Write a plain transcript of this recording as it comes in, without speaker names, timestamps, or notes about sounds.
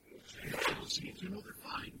listening to another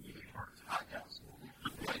fine music part of the podcast.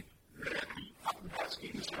 Like, the podcast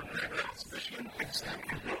is especially in the big stuff.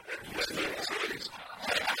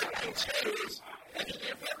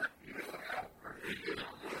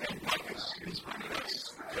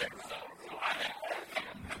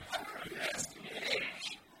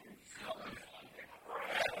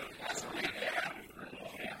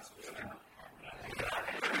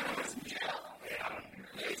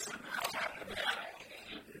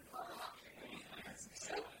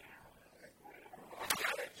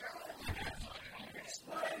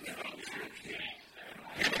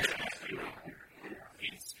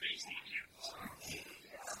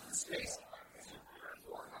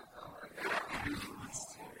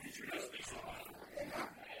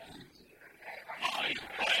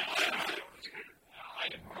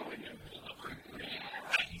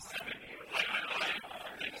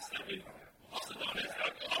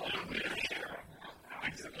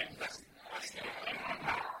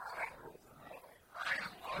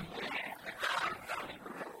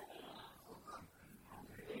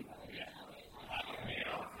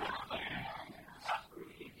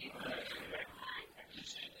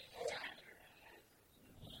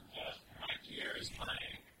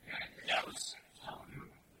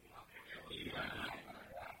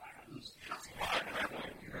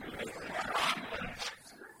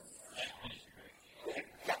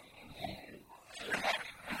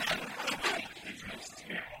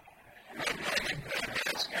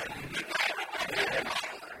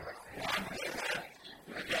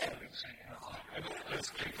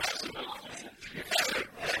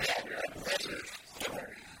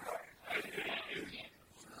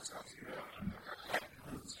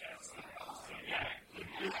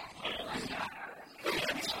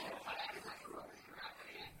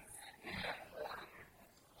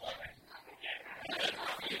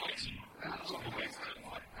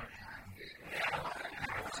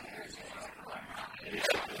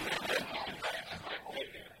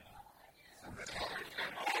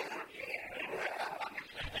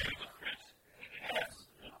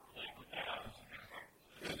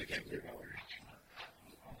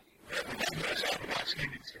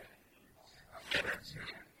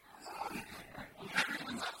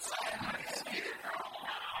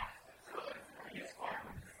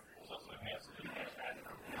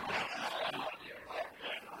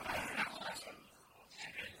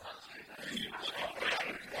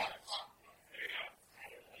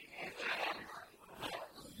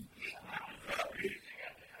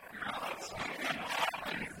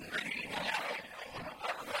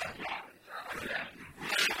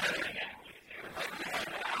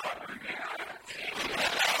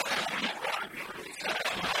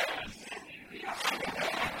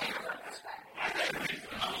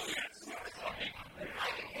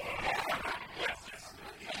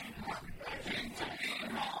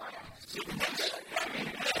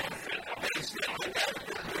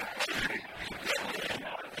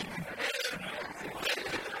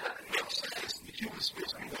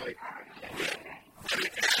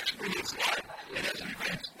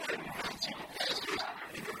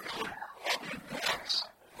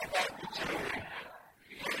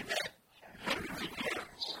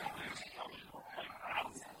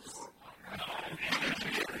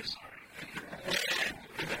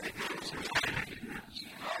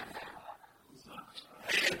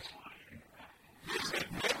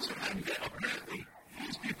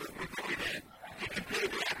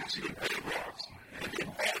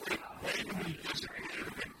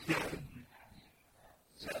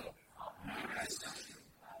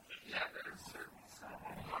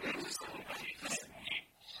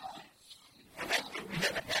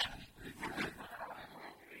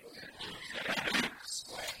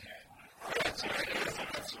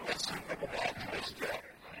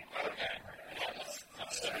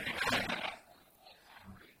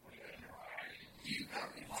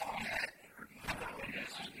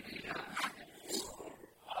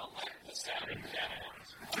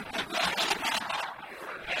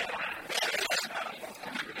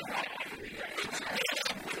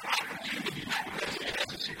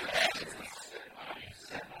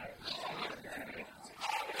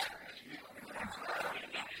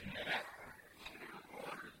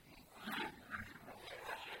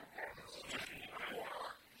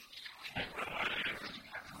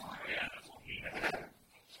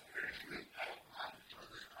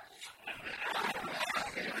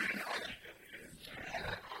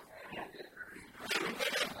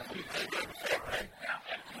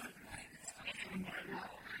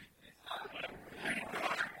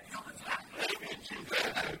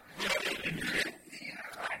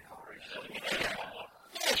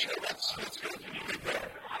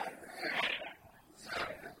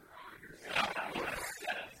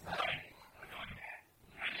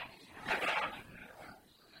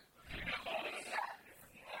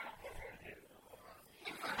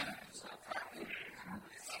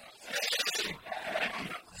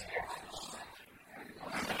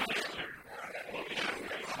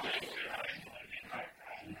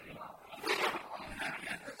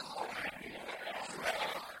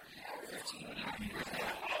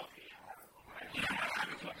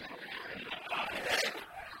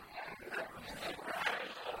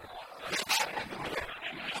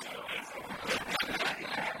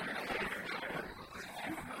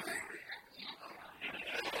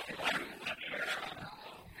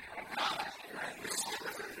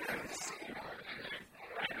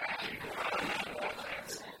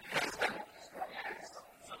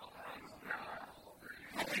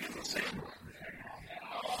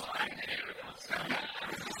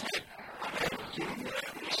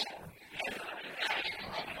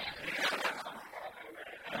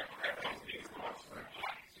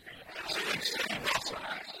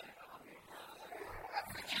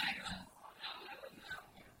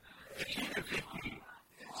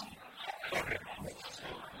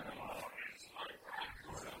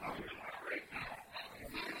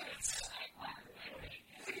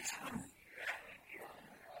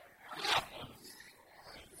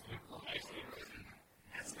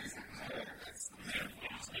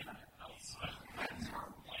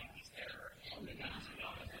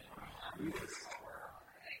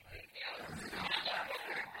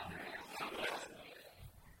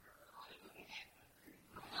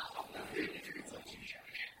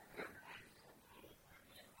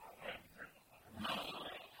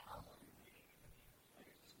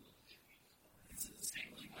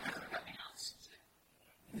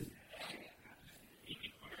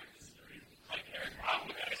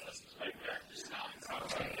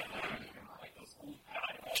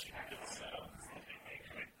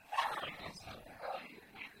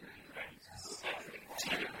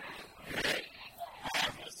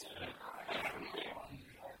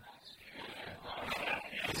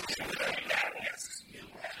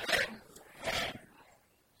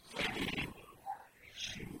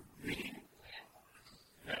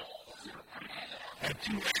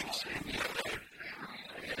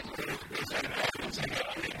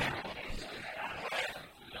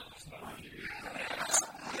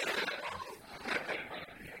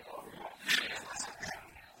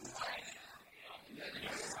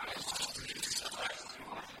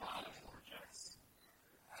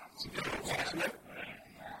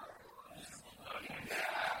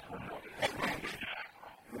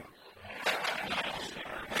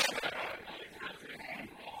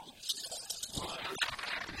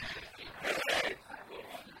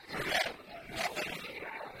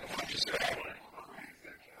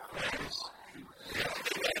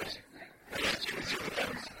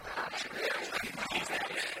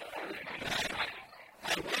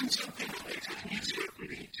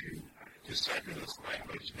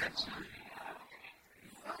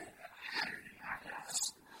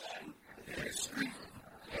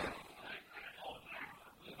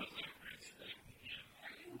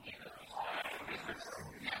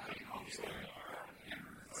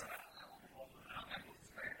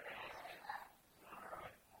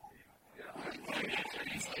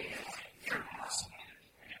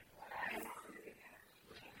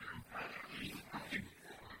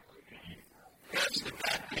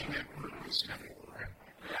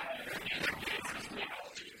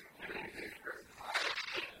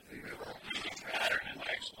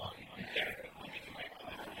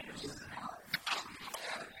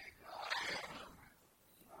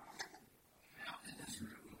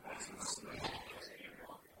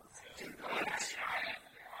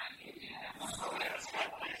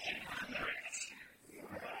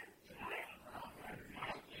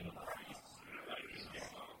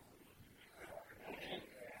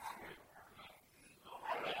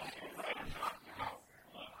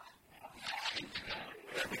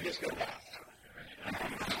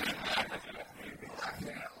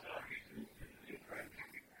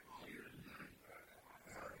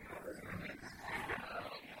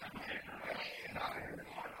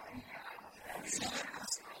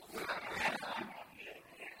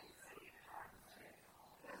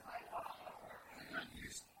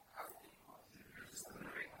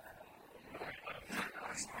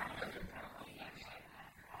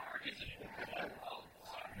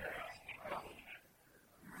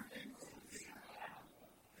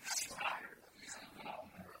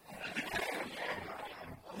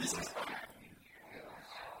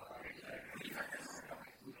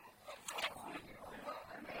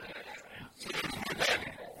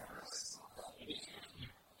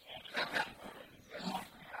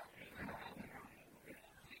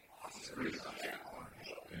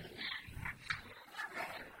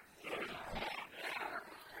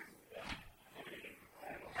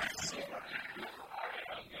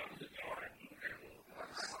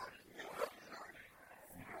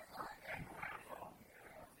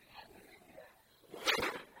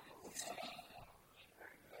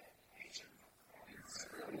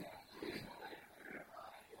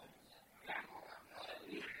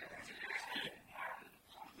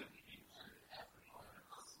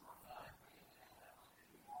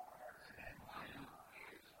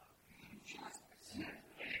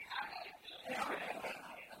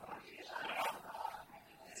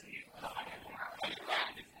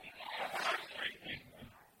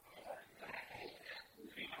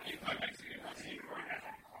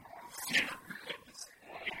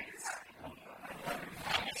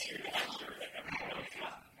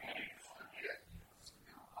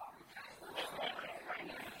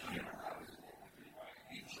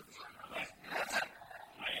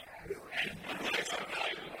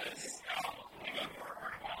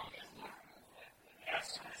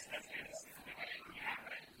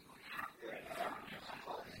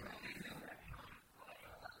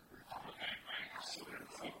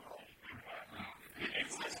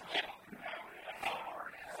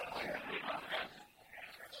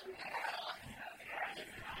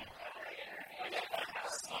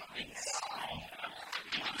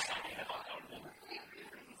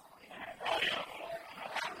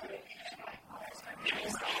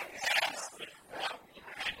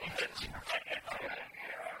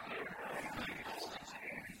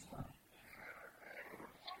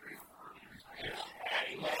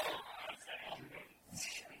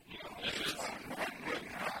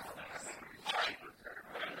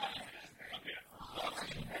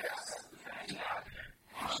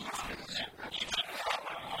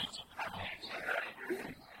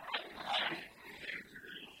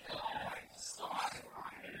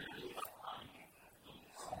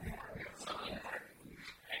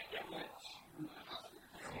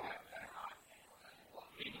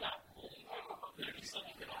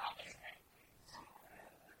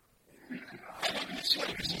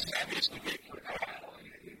 This is obviously big for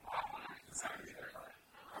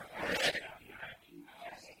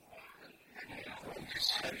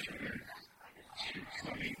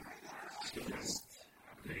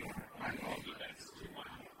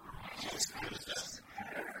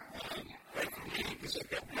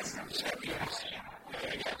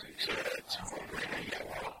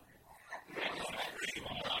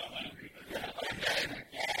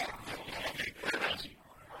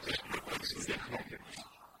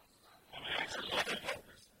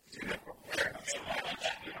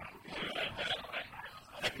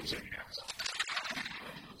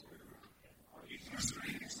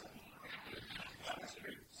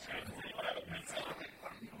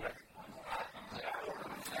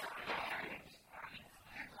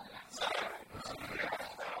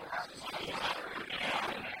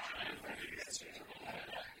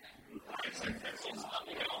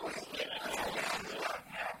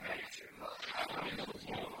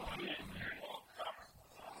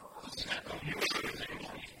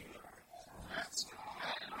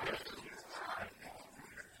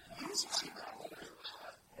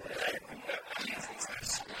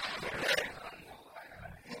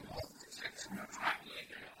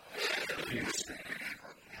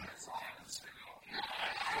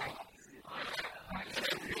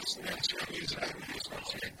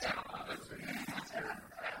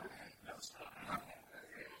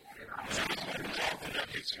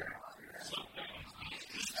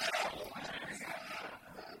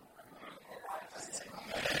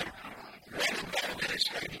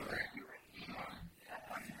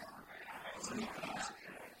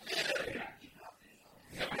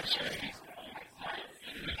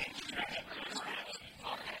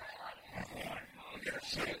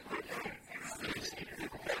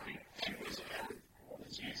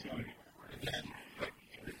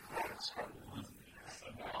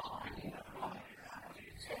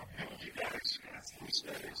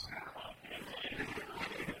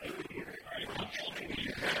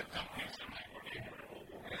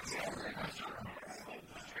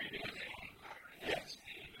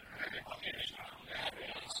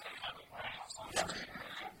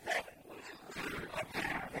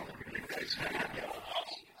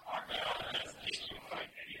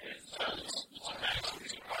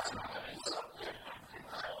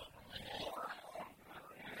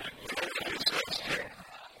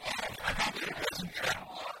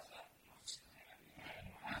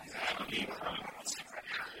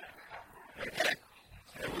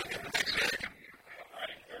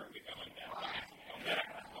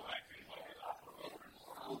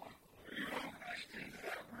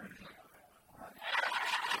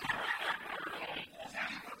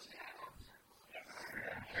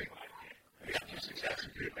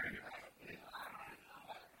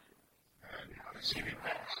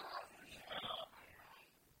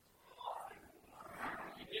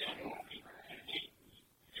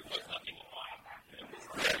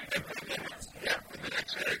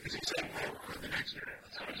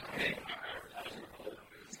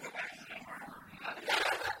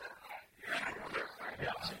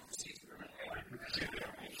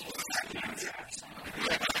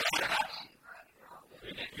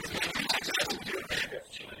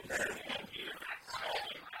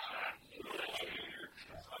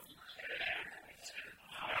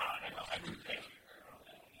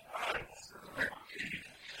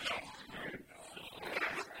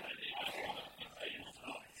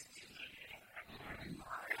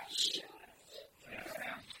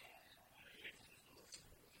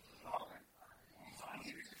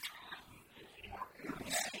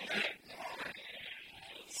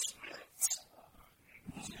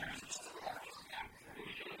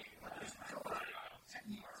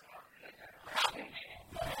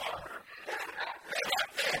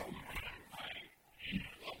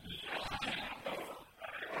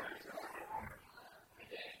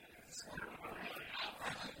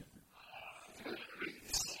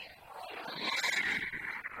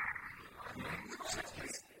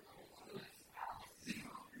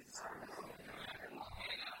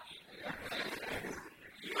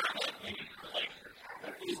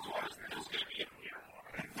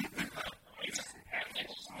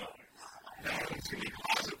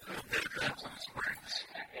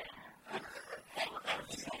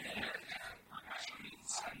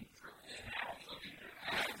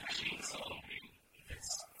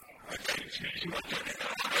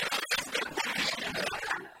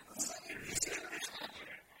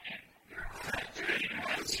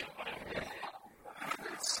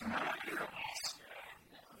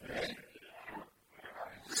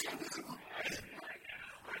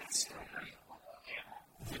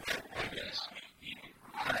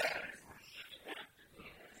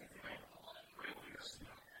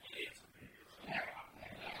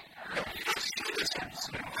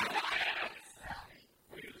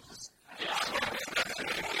That's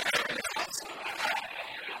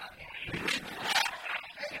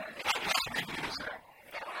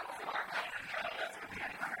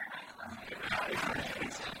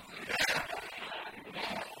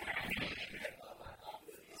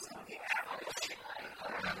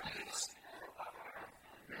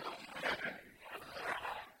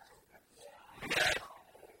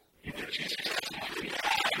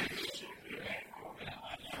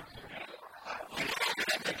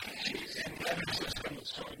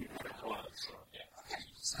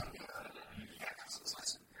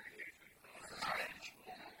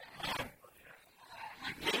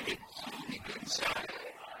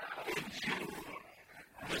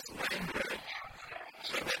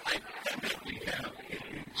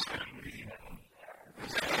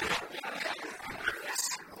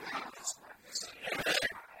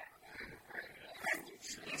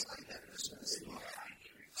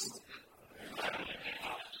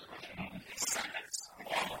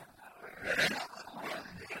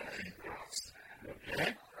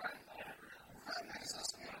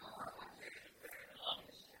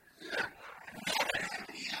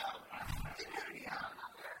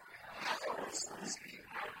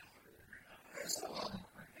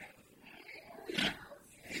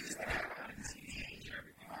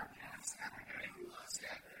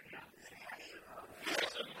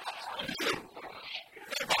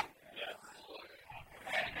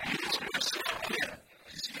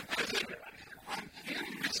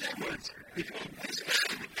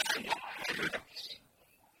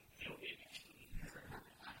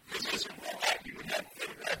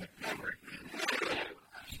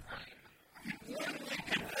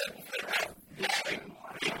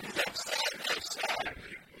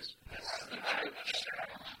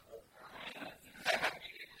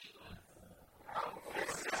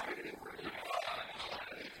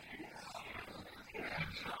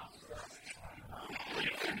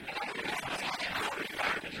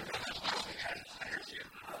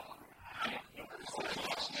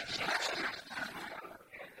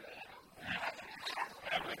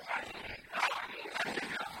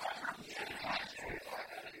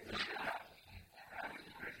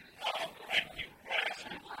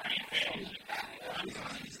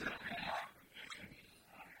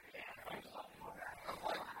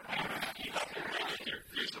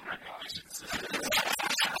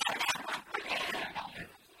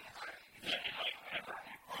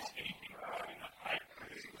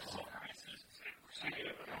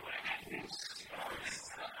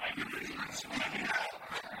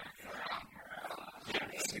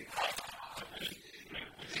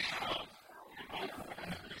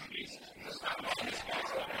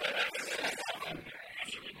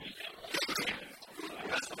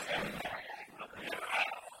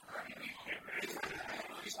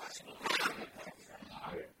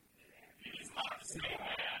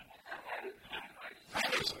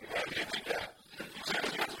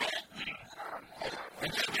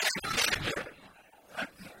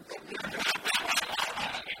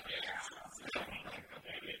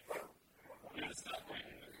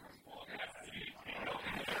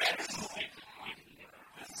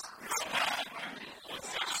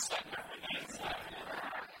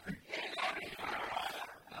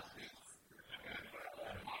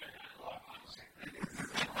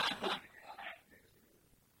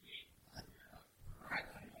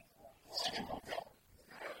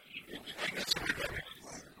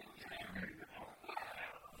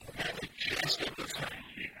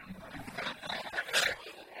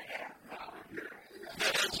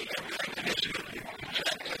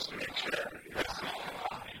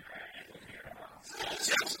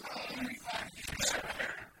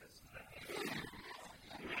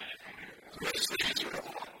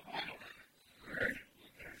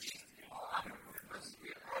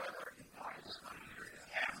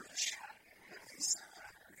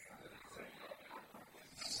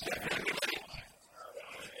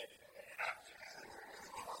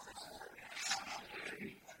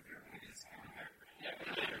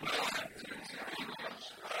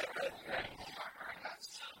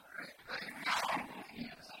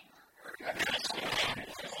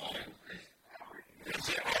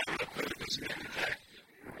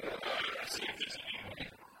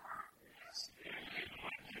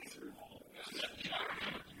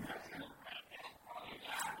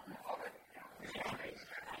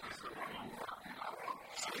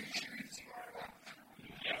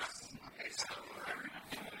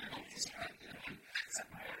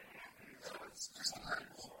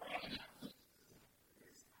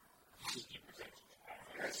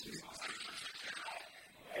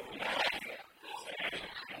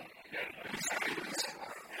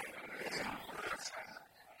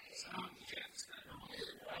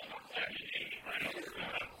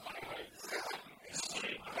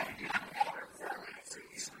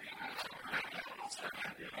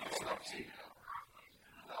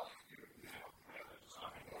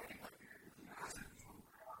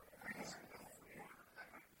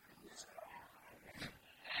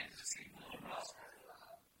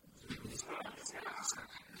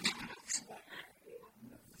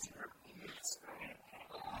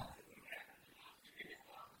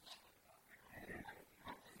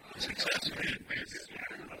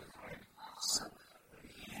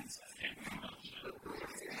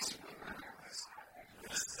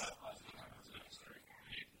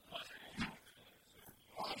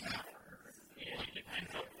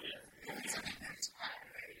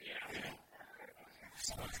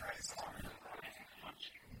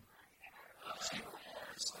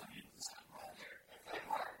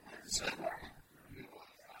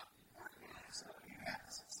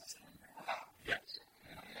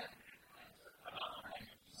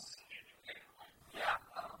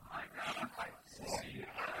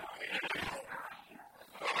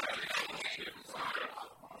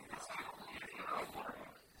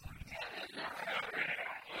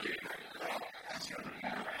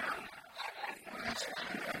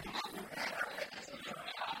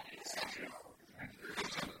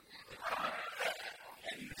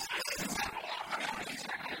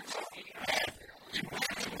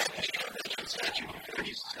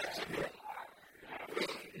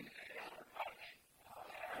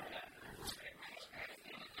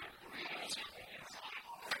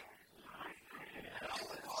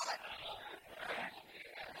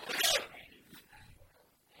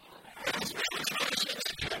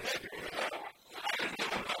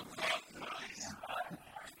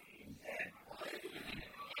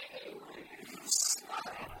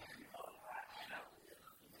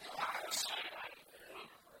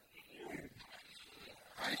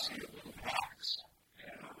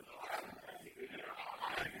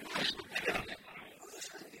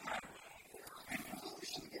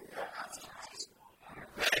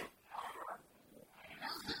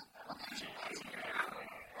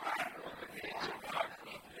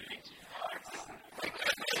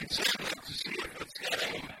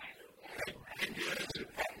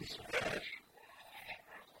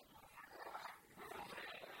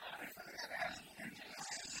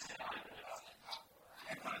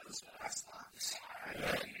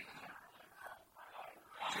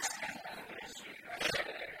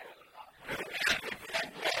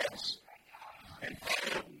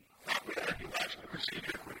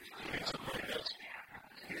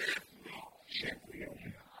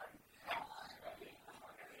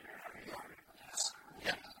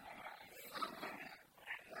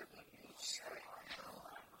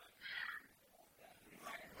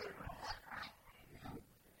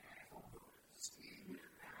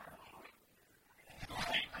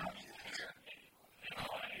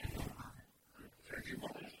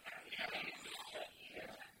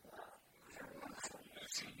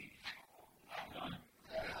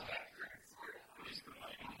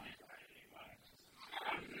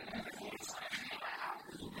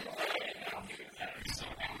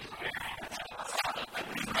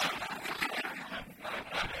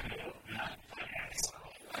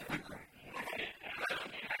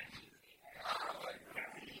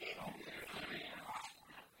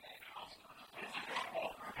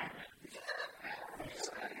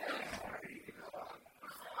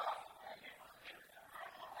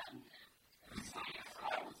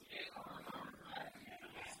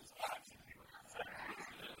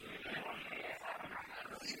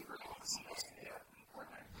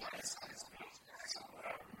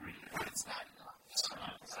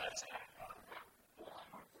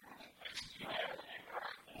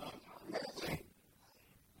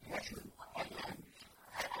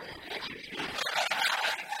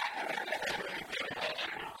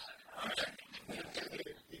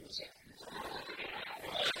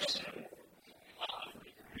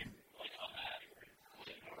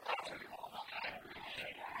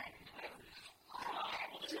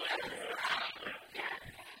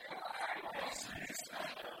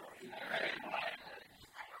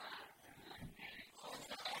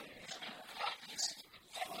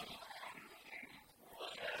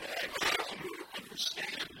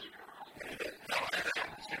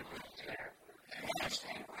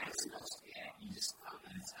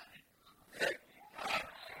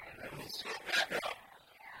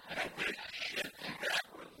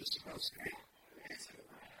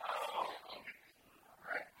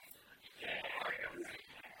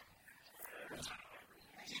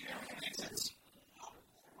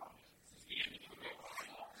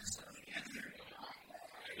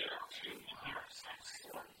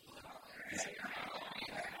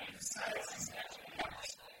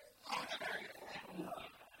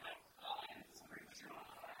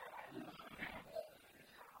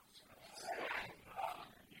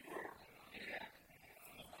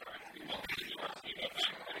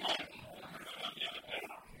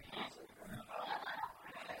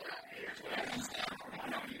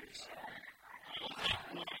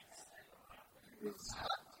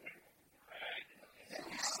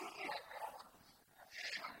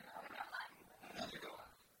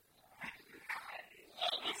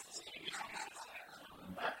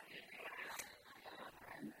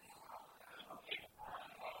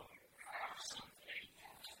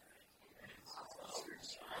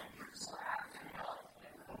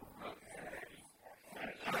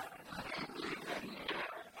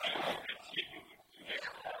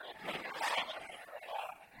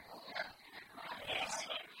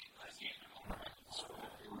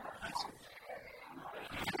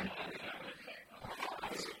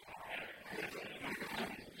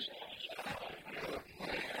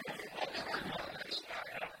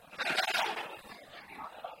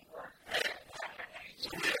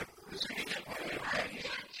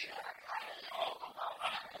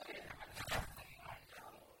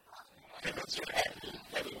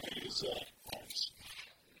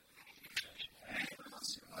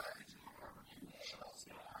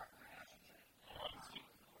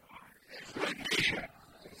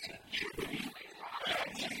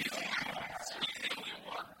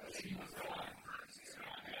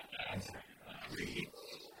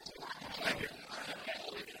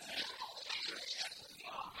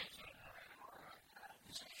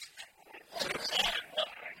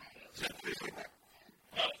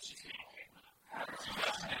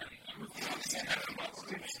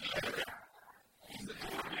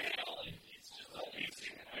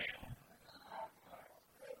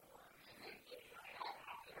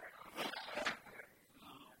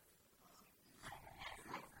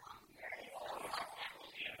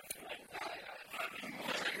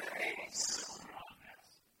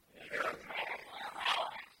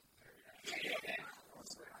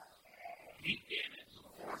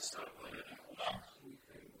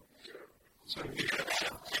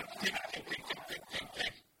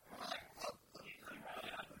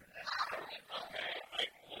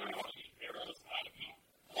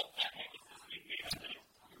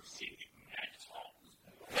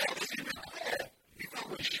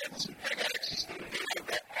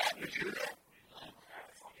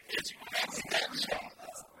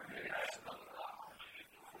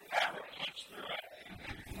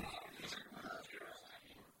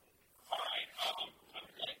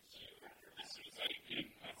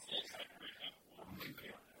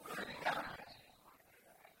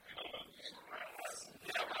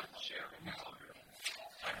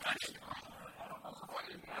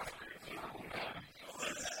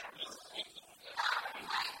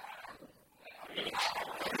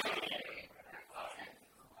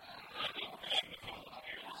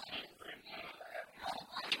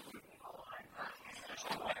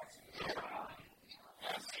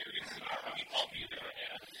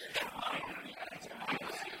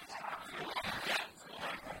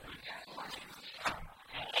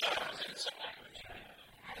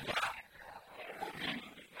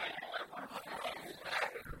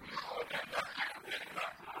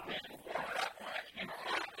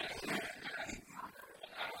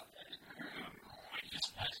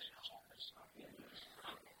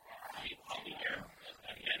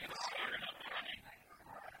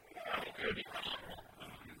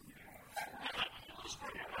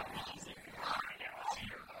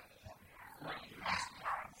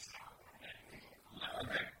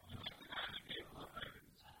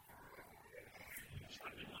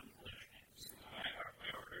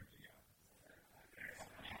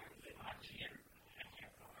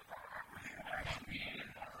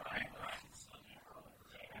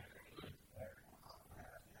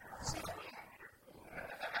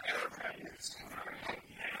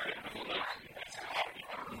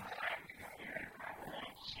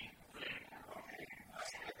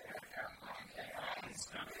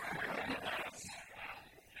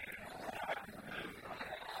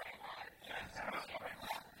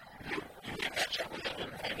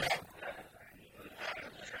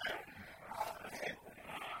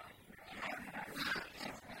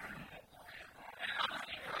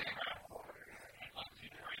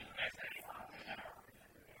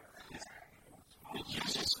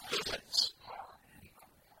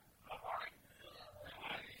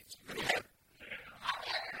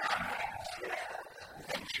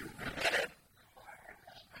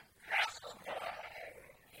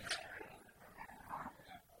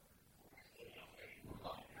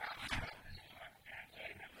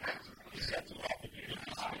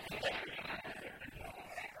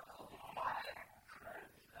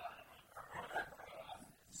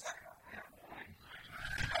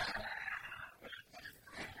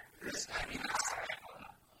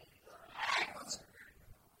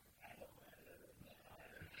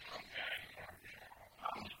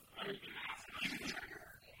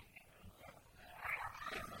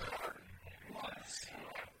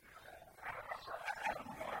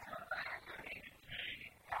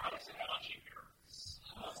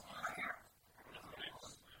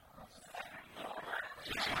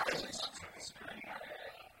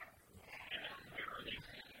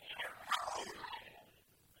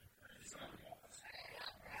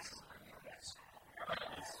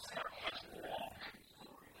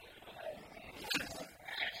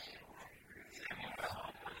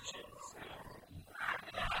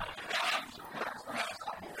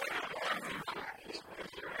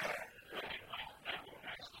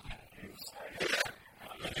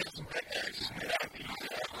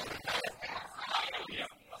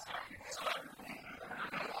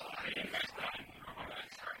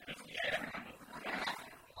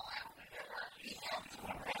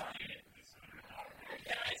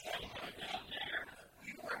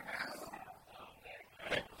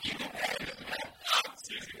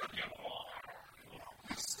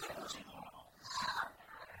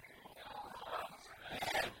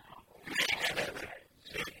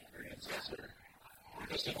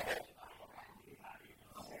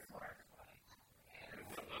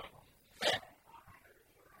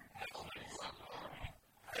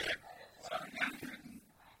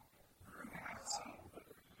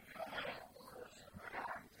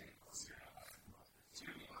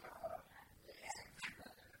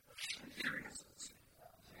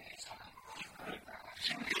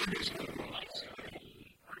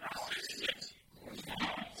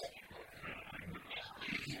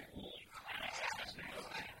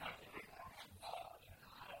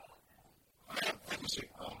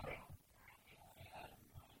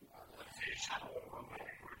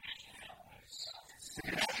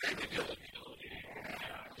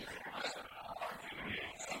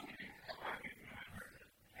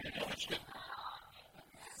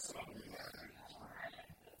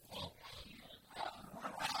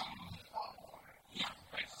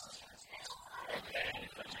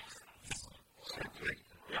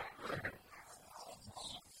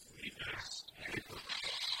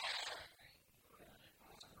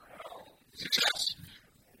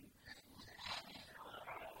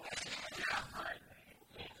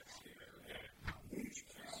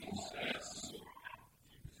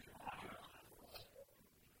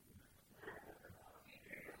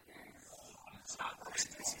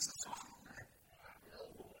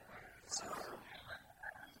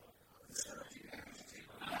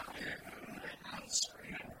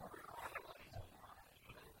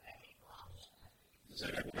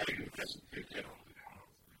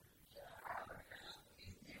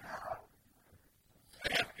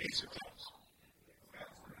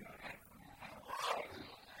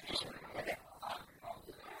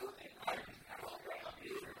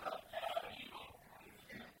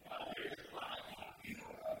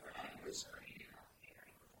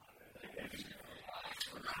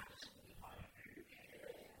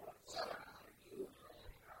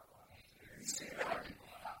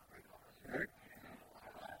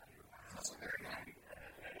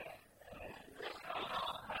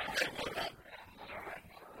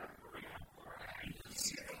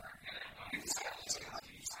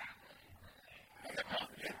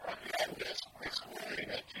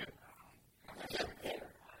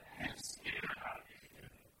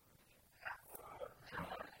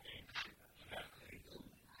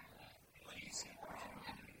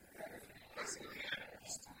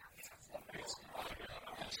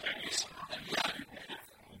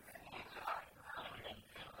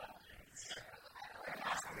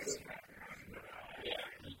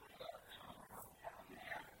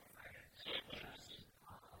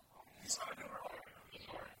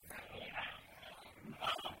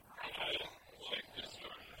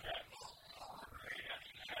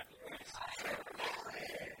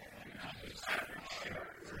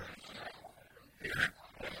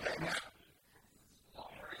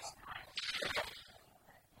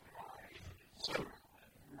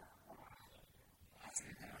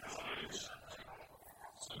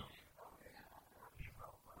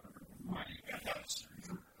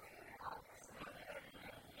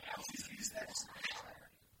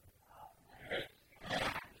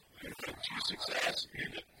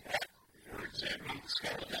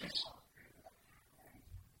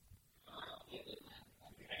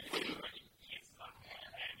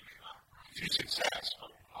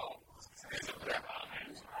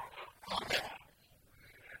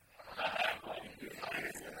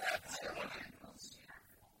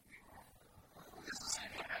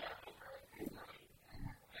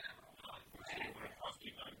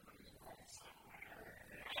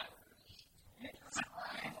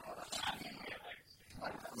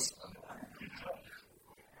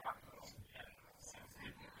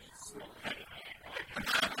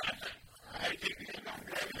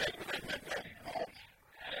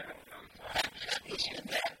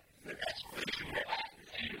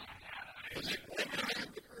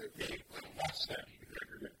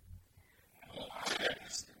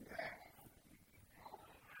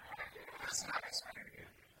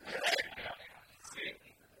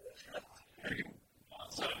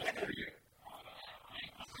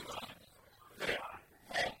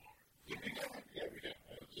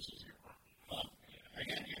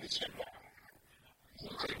That's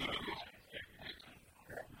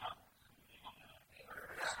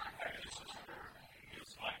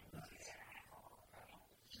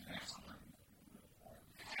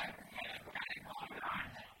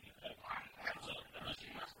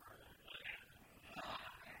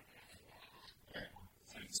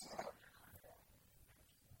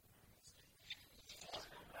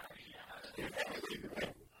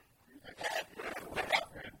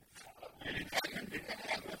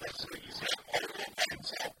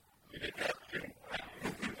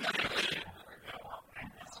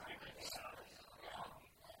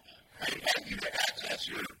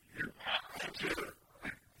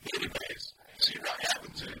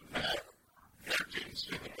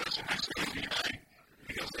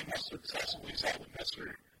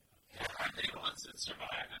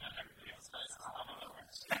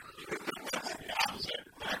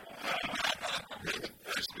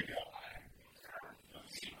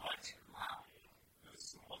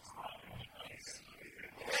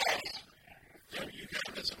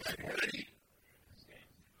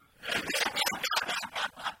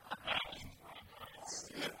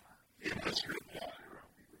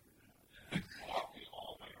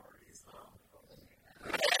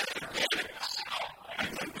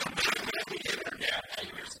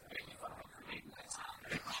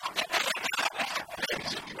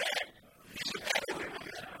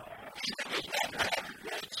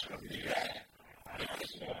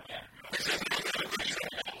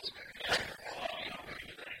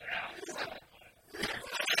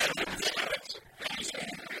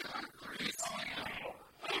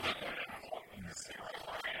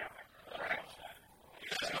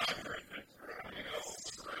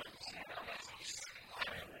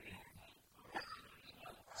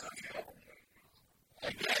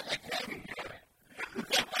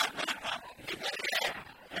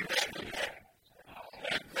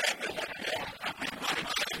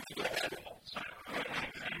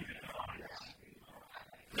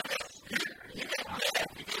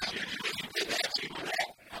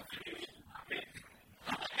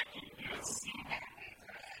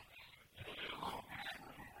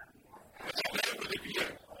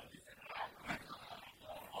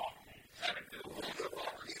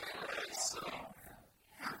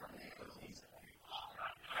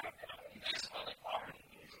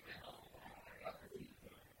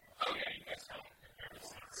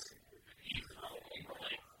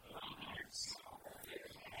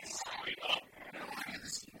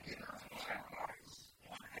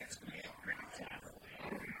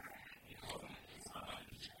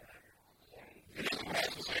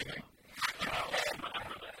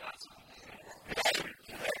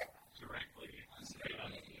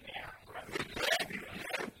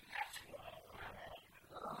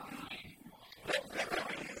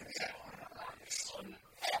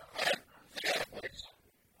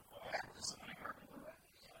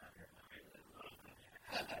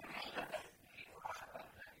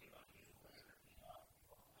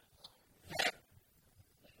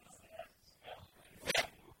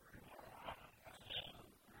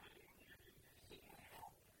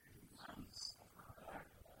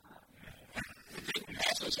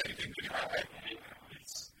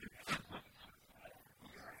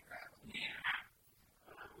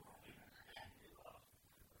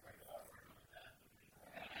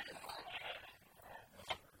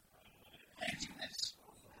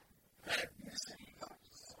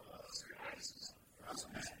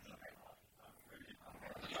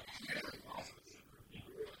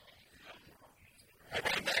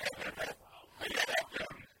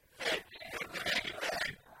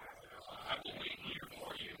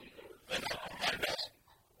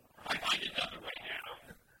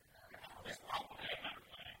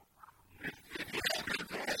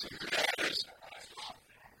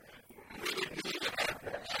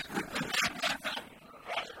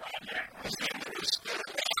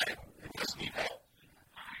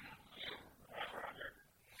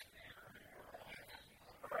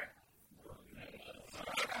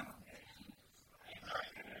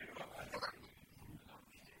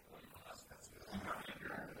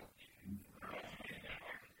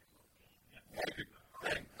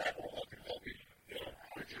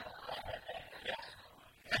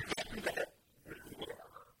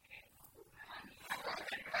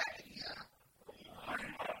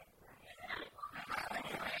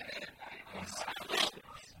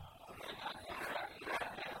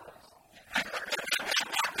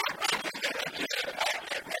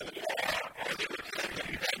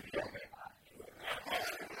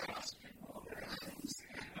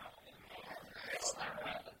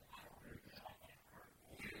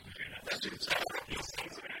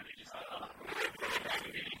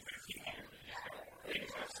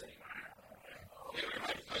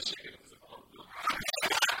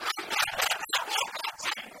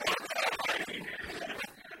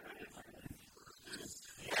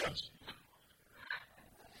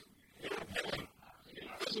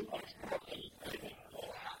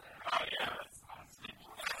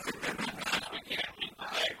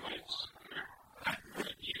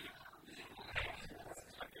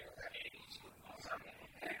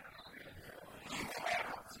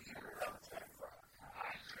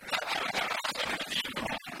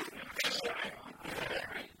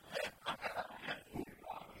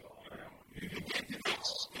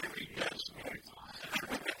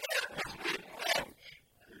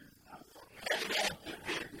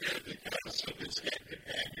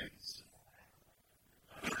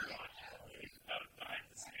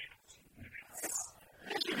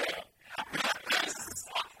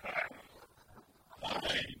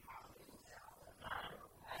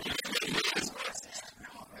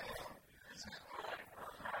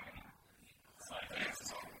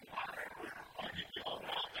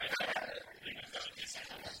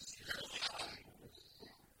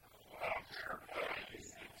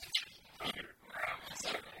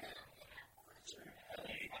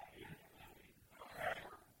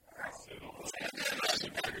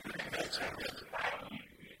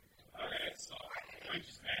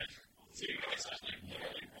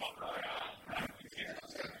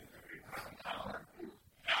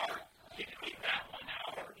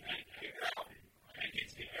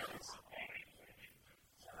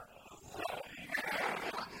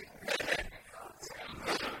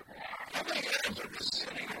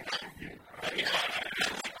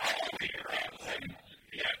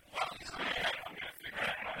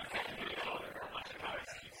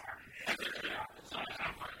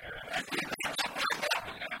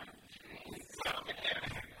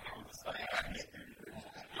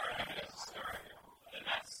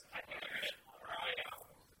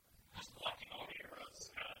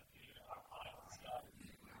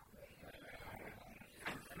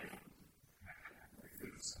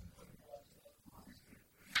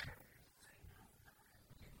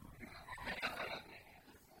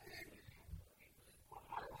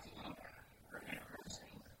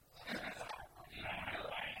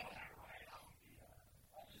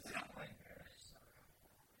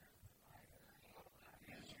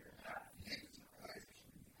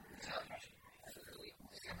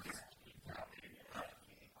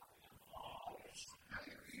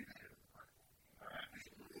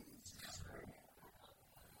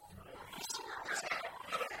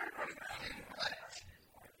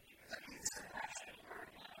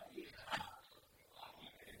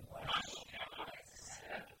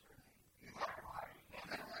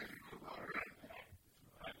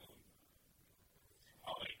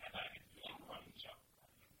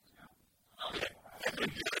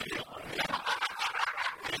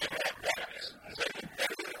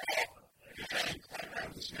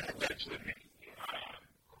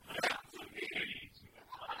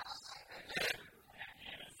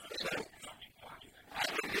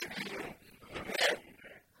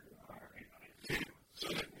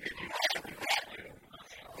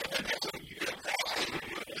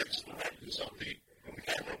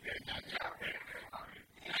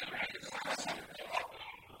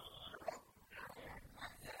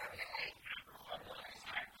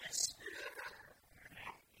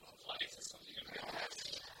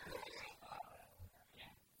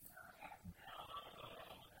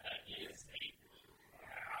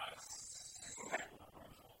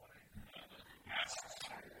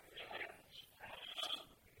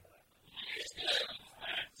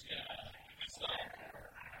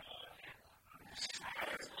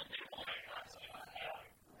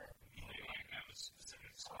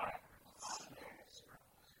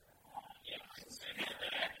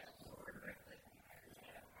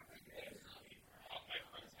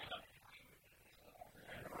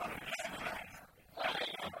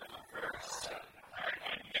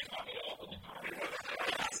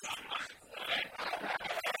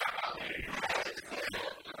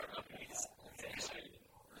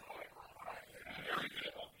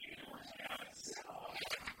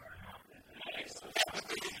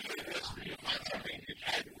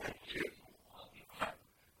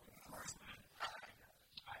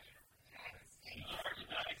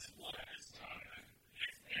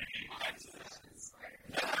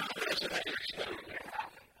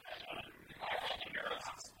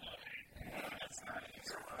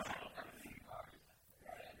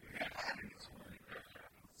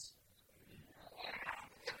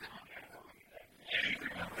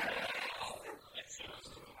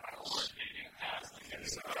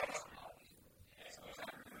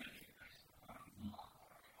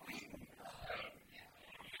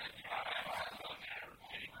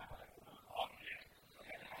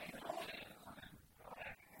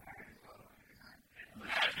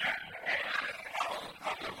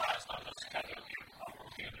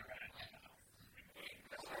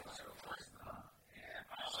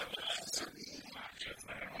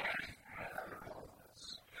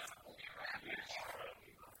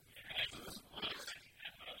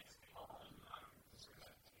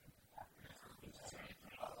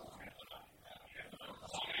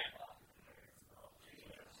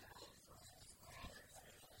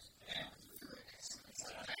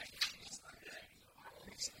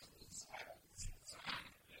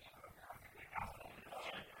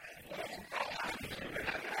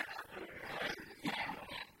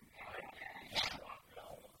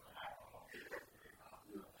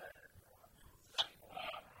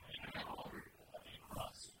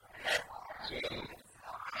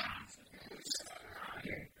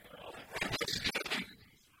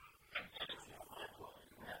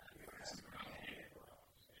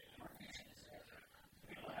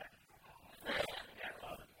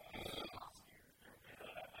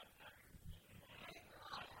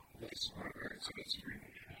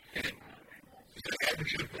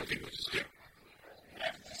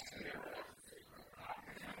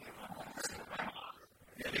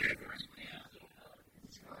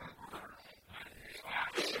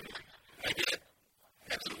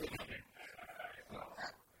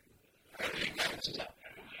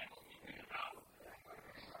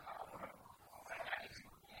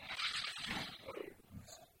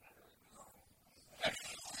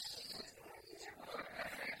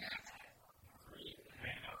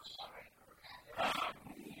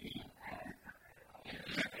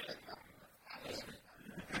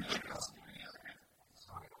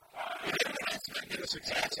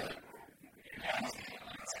Exactly.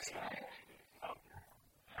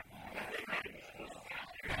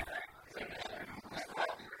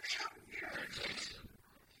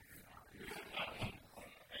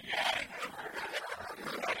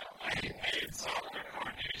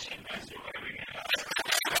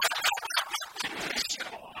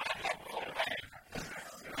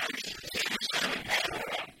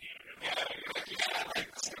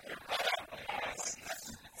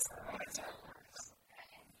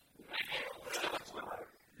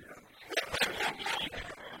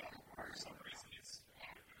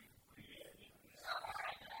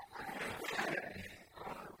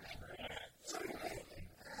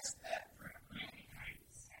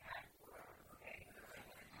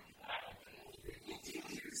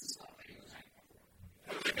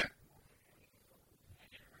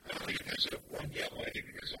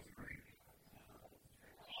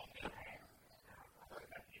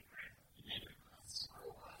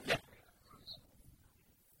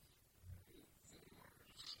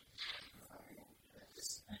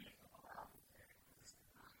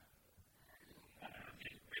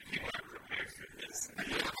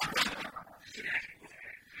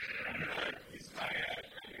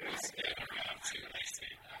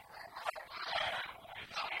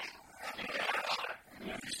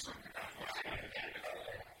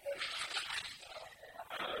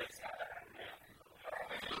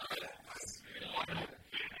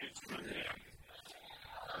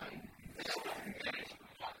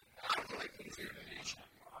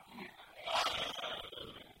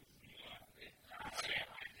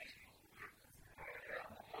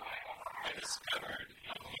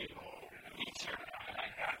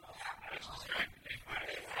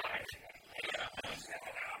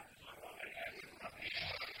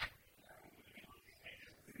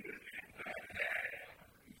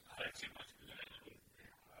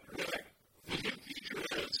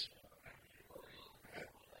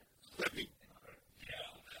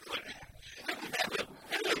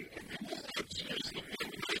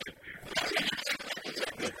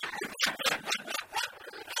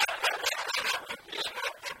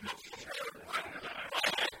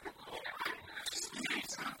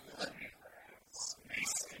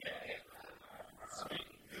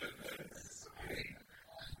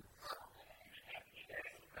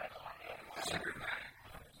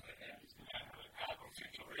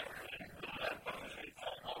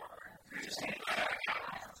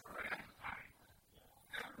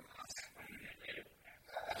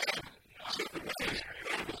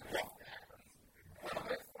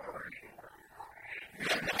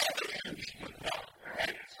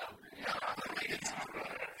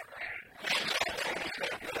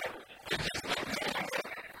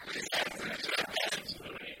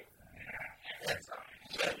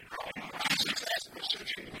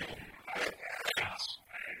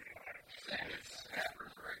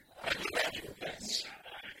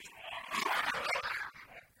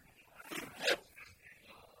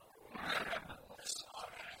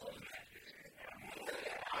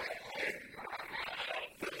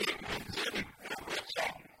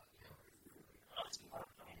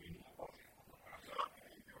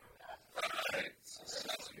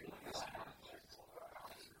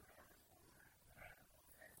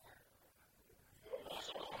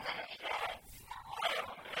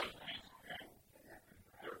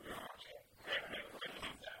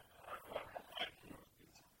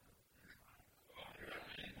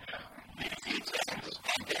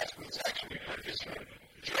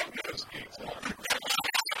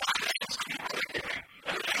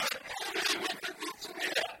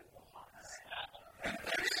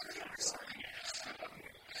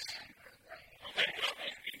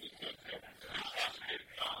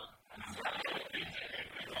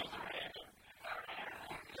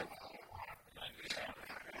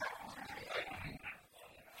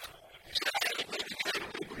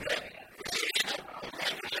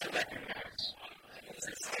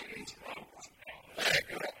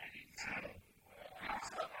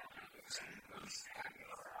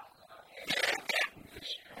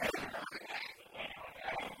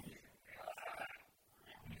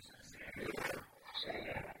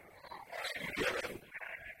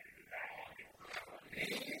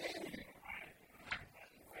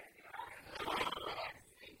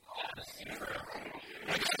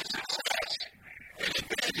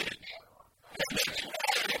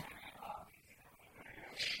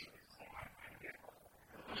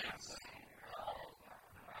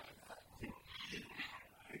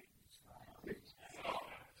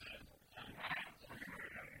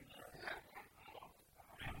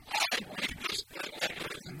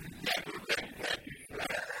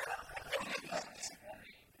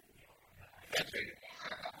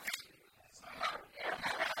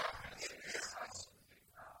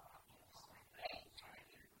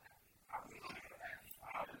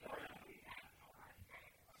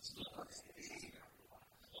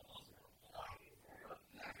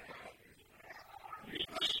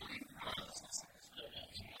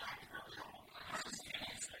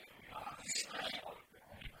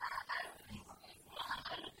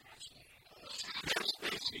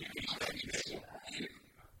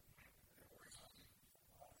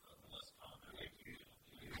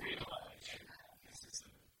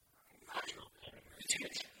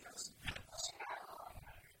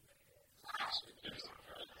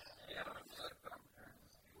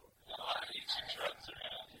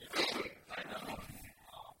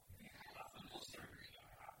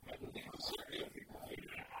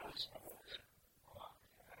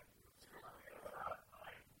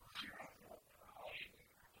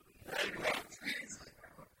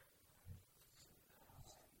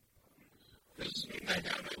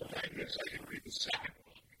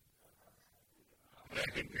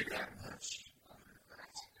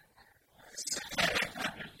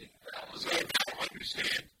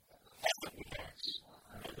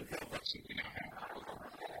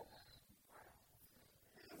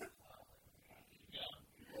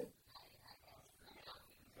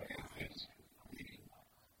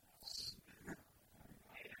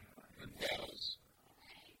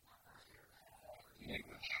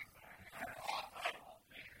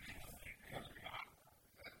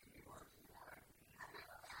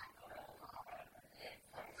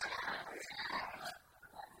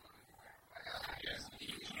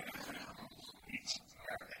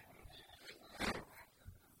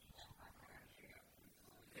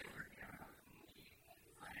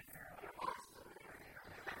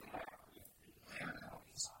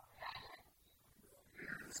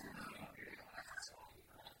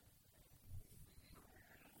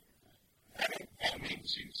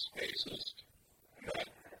 spaces. But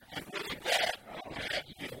I'm really glad I had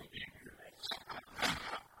to deal with the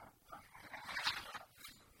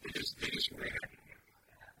they just ran.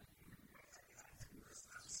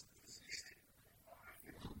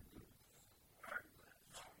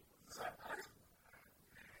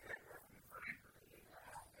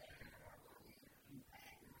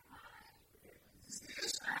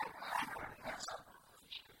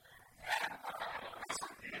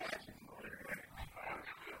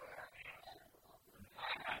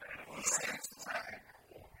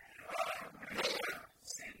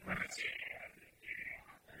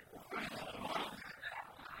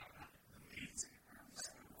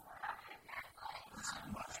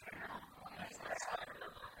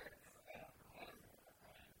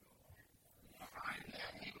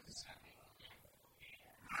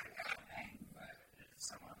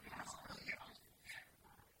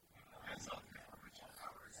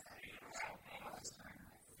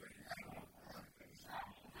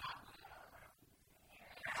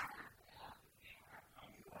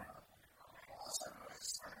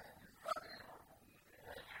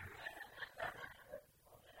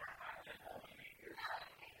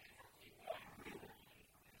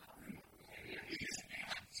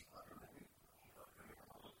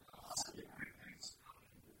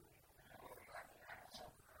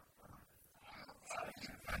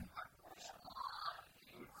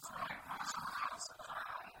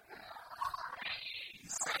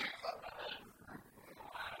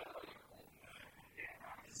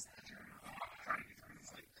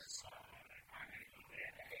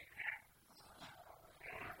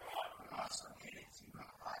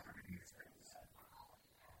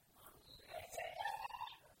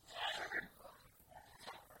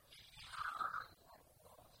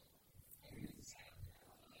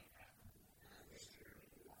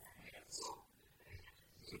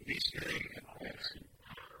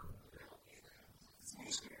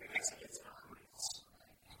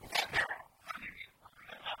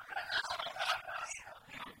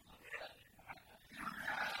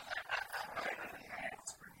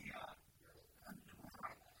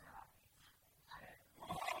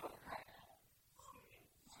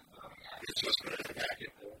 It's just going to back it.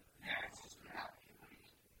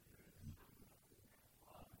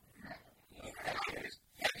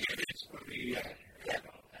 It's for the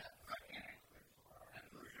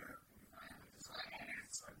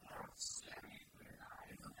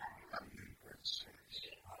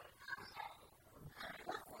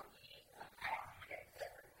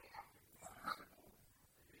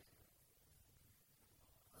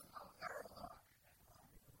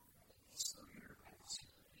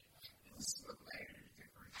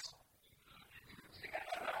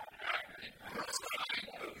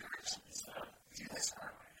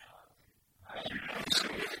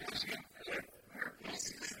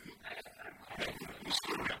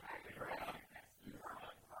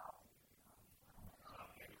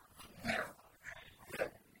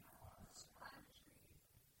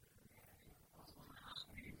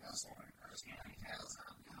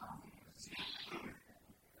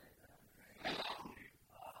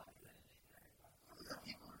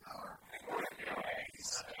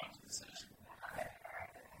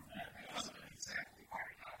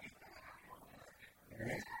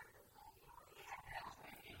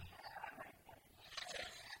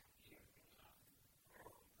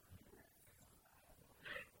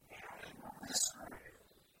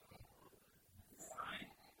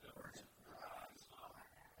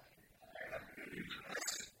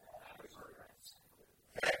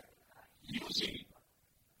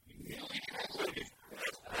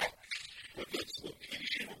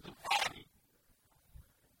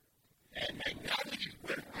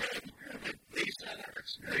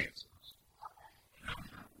experiences.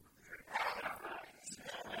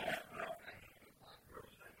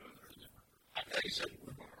 I thought you said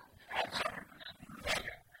I'm sorry.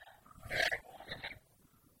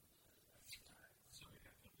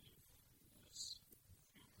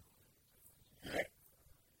 Okay.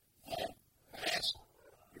 I asked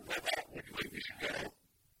which way we should go.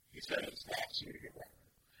 He said it's not so you get right.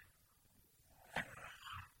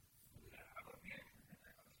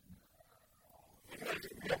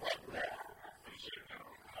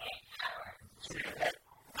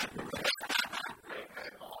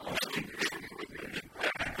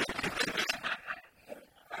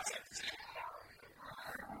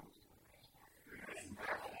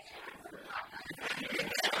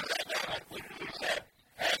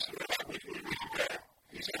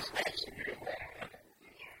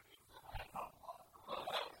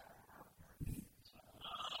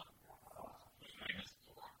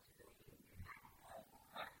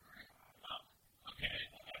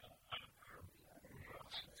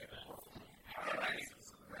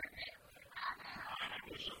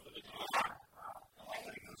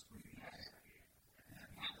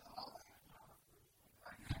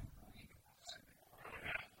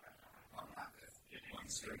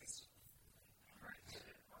 streets.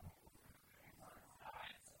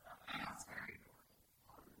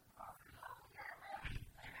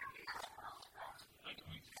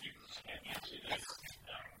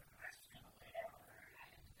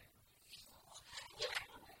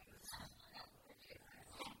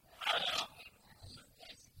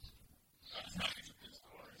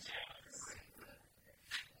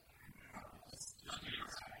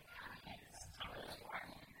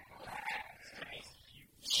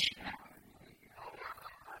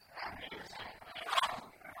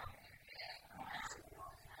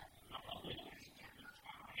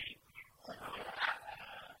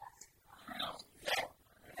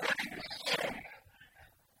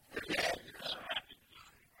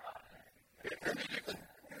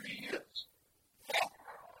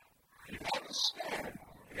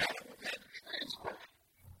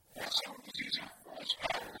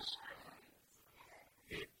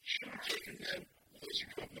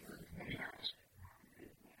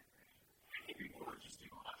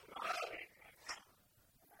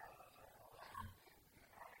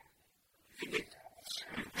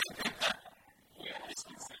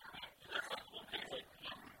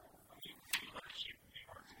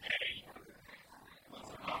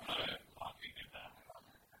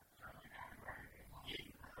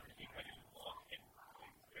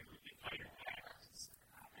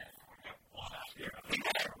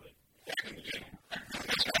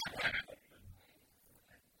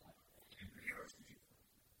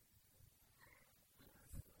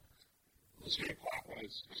 Let's go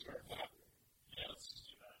clockwise to start that. Yeah, let's just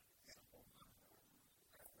do that.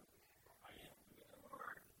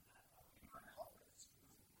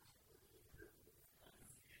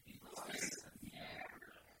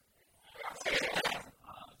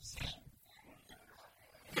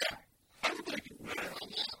 Yeah, I would like it better on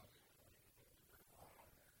that.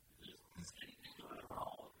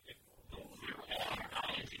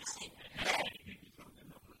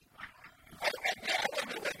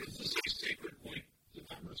 This is a sacred point to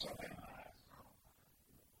number something.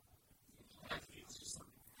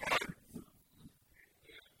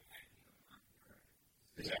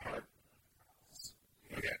 Is that hard?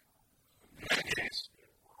 Okay. In that case,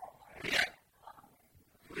 we got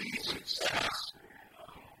 3 success.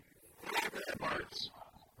 Whatever that marks.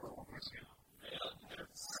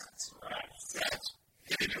 That's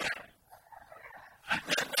getting around.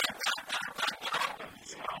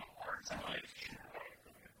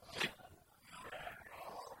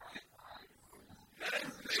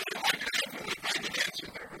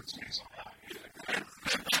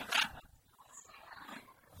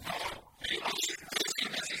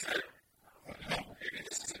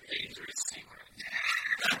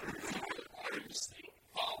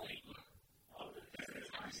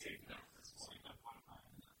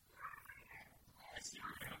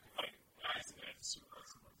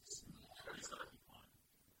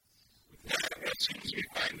 As soon as we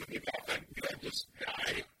find that we've all been good, just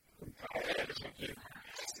die from power or something.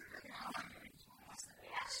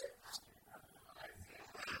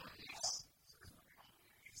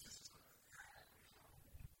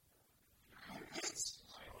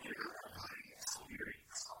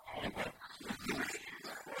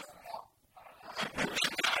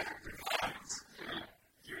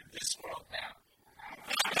 You're in this world now.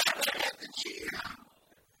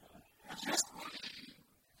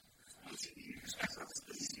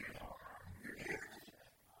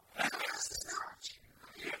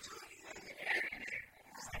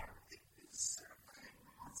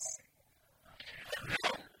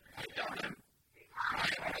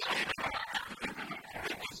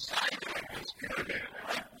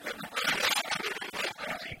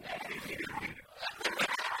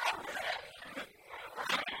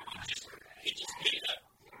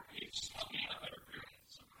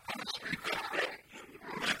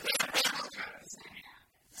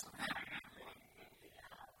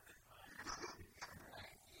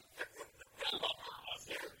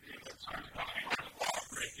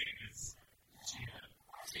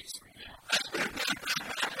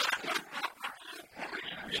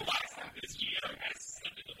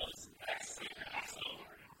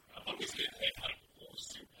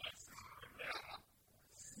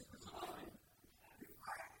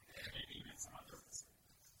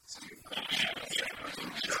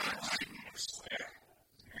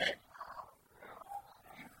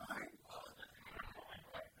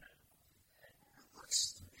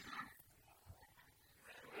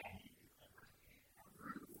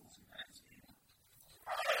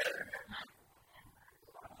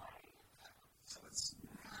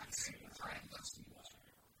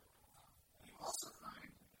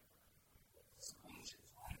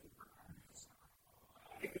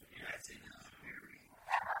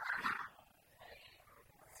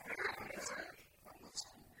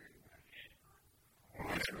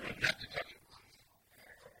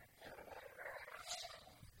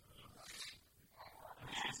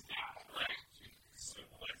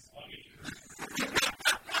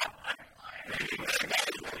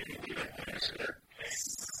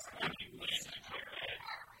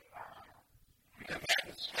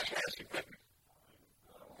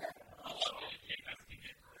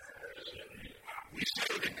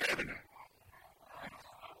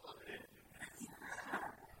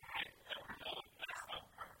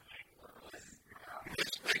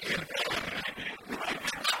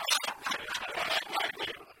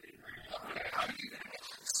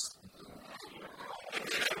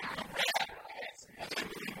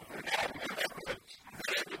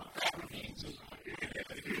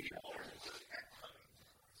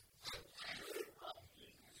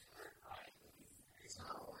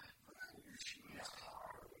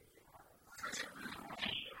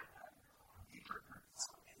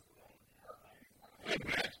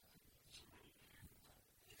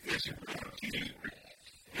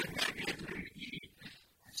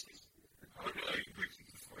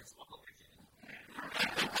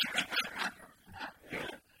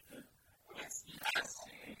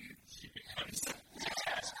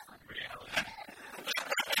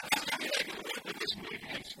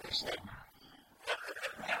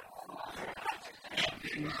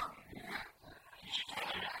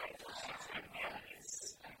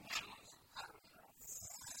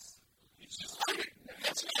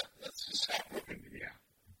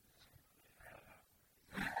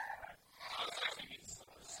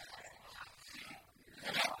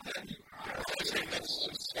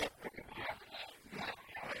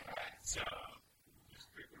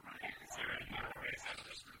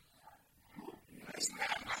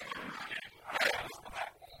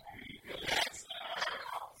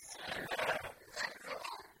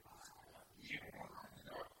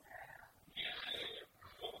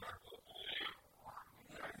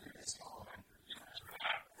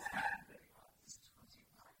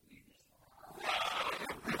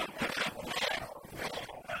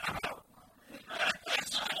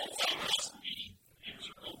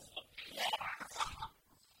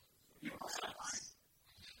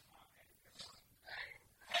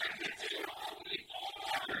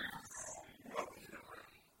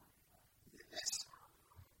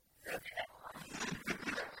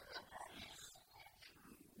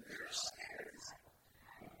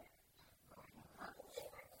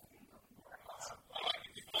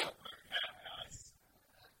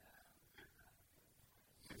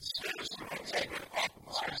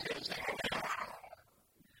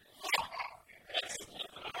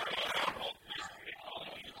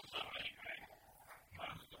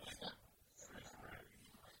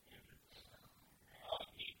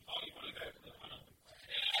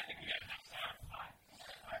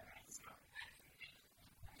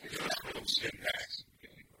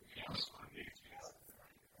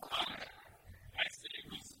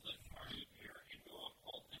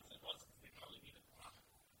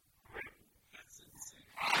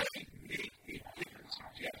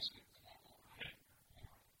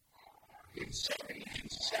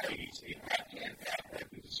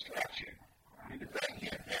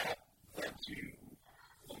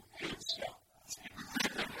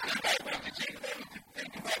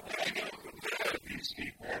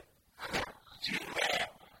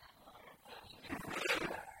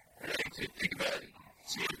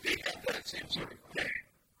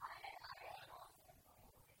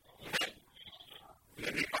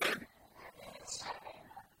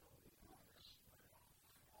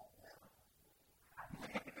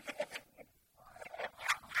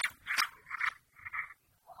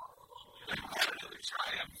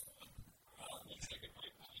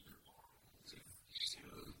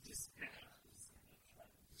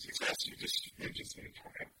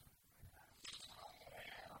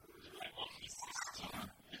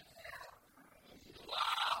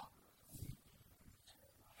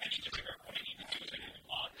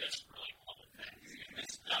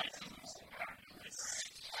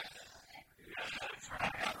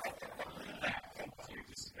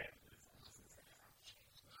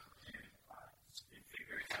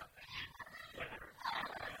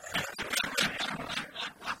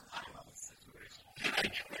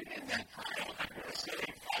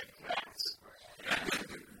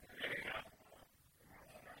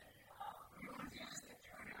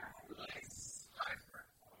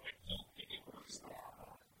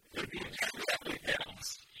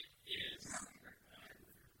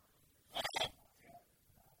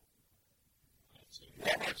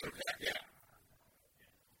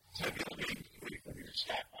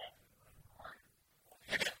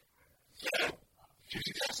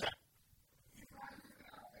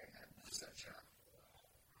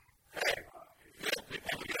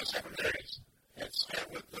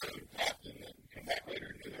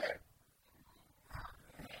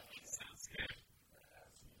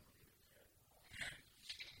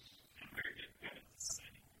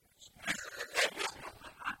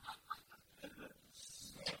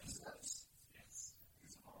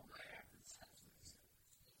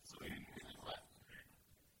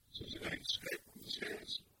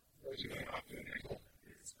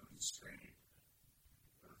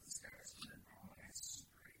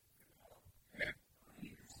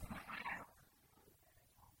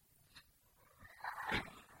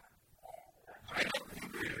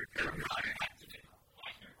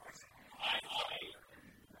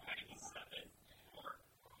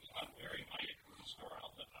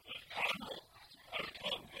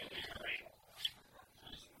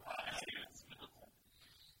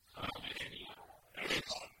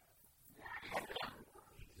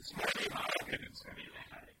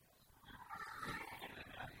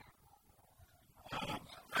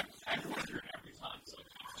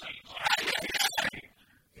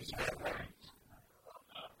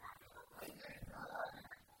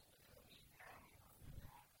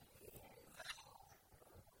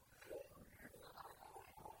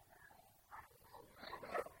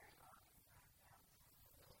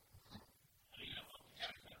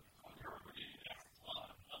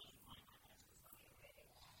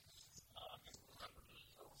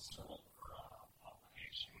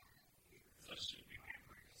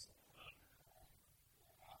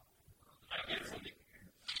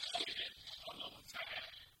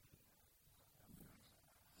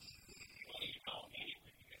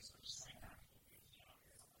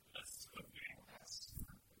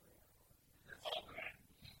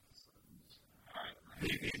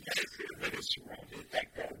 was surrounded by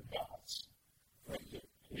guard dogs from the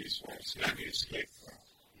police force that he escaped from,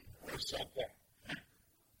 or something.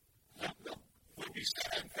 We'll be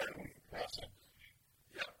sad when we cross it.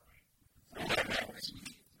 Yeah.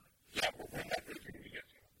 Yeah, we'll bring that bridge when we get to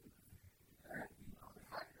it.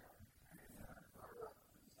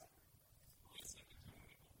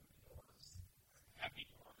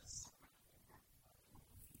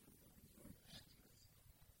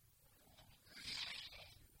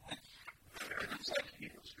 It's like he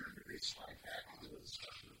was trying to reach like back to the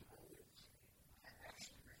structure of the world.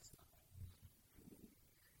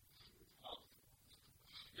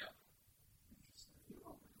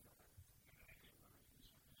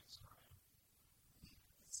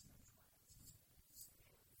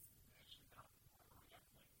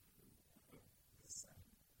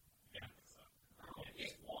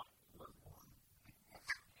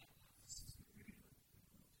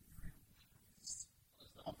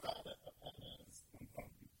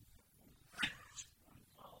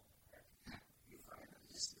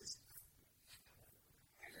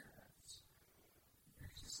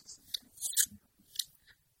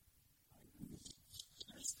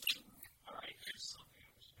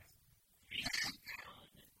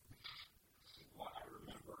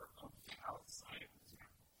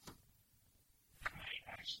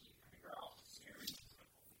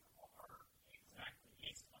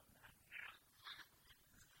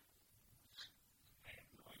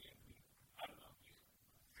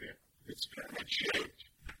 It's very much shaped,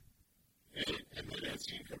 and then as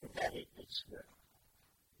seen from above, it looks square.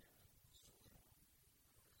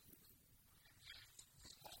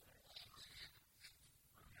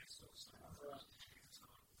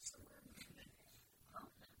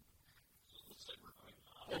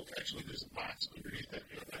 Oh, actually, there's a box underneath that.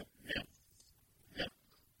 Yeah.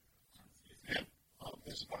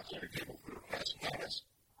 There's a box on your table for the class of models.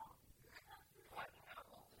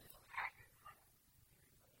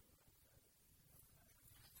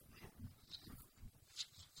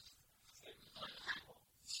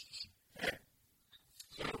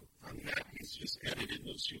 Just added in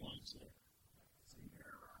those two lines there.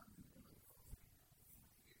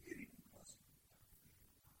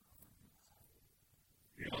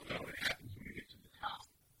 We all know what happens when we get to the top.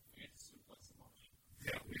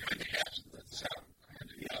 Yeah, we kind of have to let this out and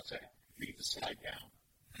to the outside. We need to slide down.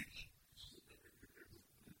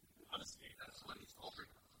 Honestly, that's what he's over.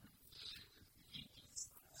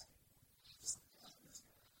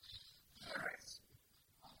 All right.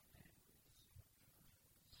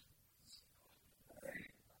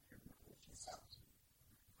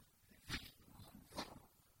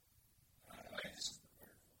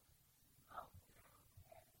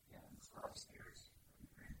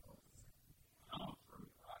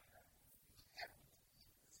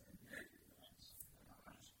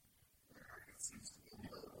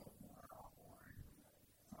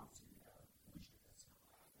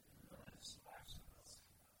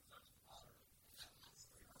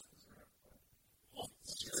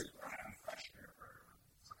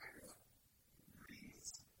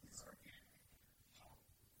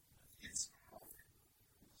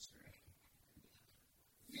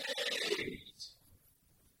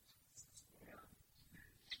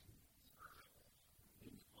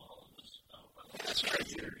 That's right.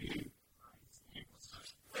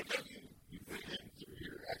 You put it in through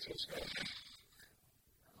your exoskeleton.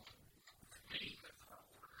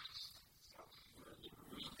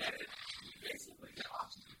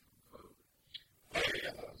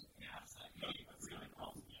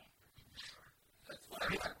 That's what our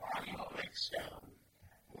body breaks down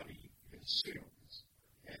what he consumes,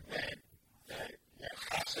 and then that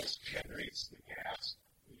process generates the gas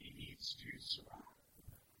that he needs to survive.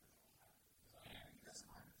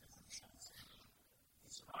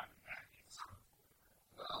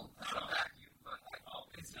 Well, not a vacuum, but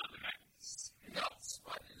it's not a vacuum. It helps,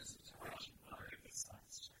 but in a situation where it's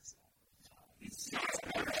science checks out. It's not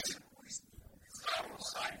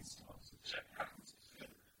science to check out.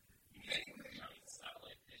 You can't even make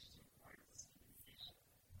satellite dishes in wireless communication.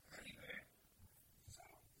 Anyway, so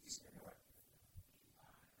he's going to do it.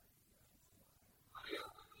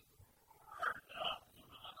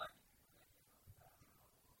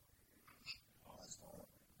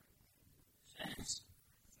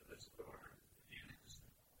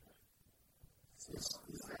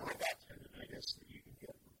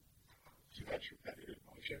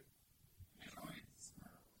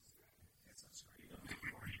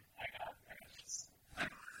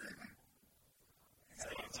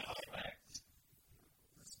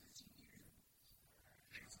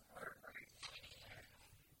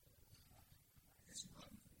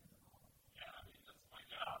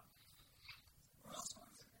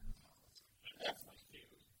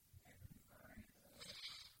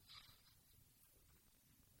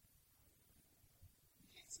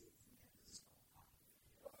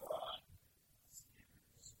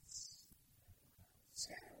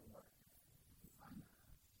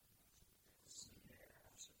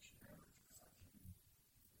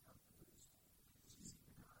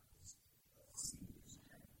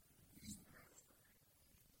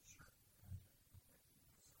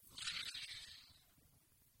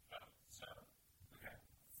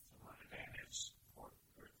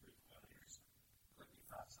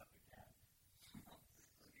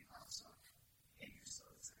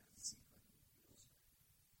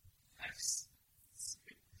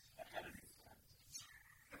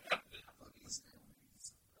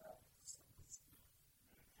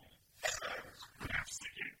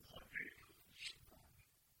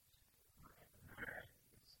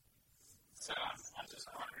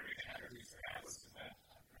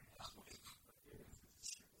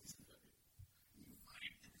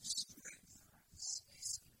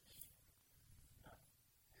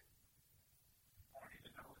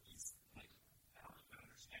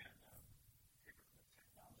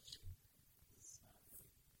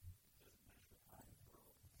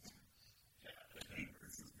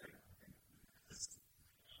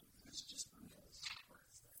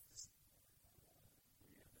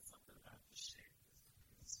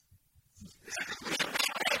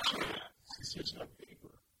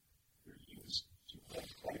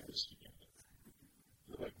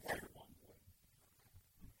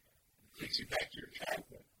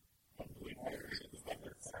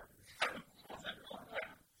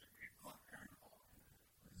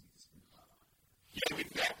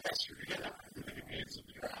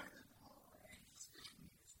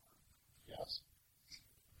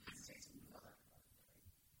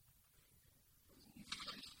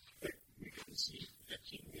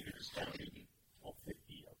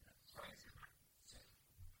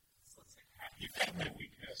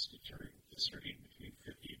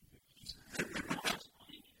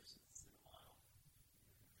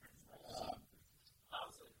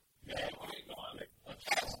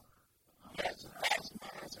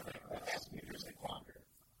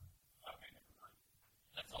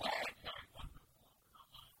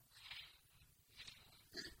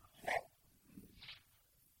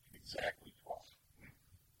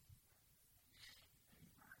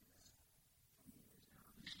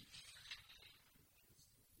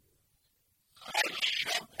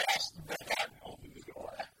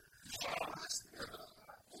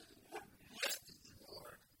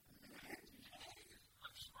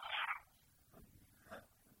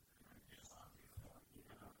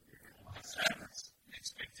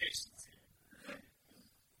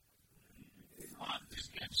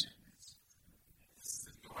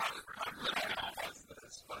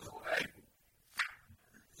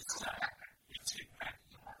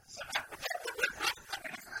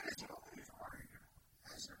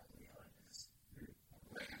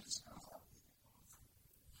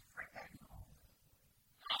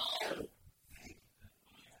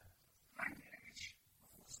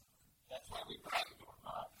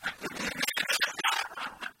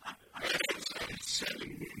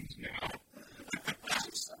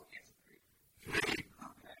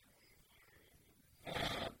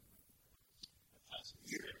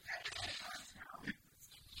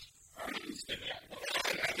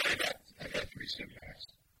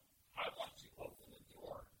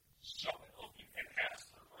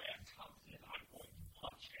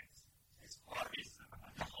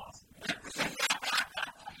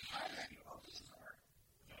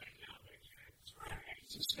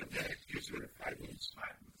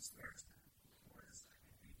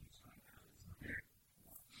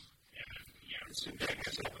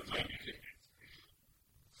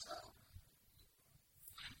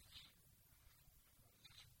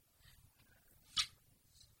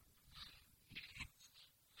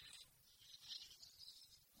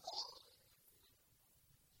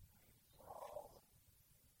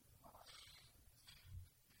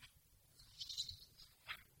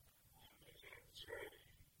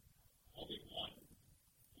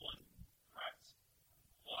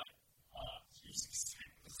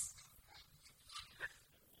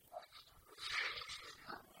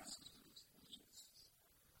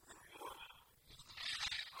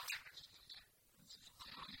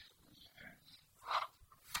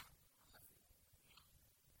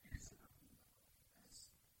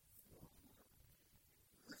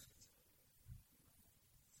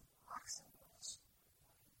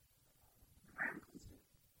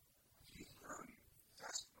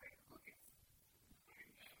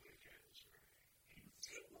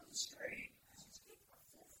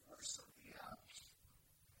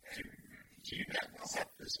 Do you not know how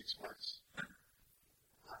physics works?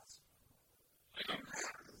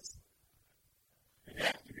 It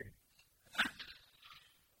has to be.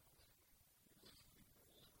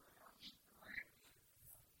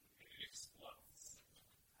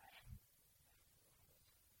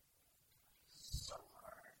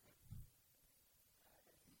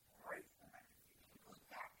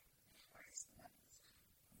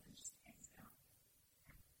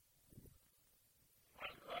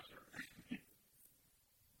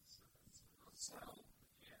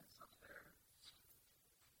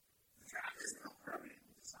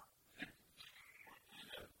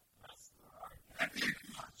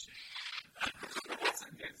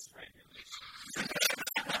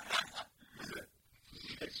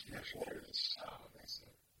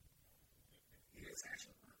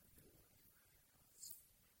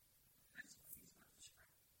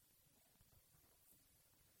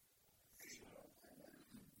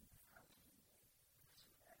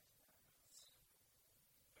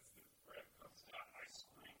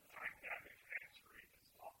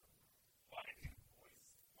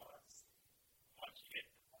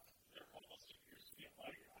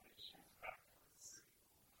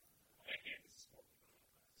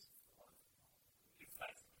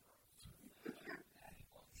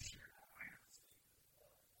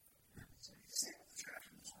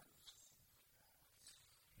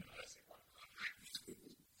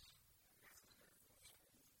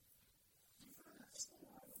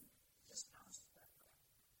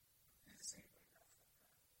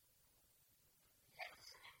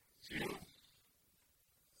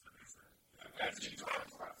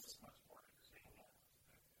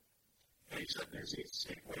 He said there's a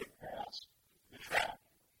safe way past the trap.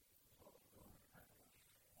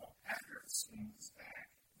 After it swings back,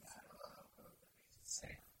 it's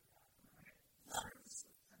safe.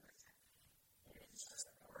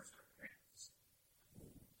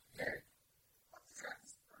 Okay.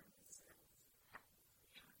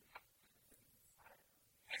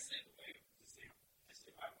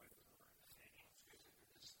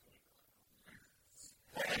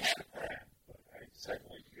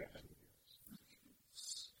 Exactly.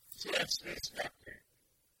 So that's factor.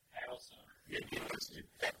 I also. It was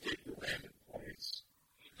infected the random place.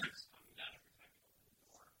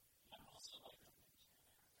 I'm also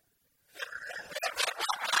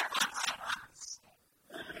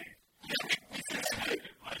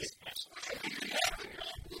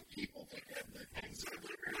people think that the things that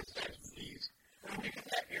are criticized for these when they get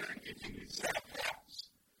that arrogant to use that house.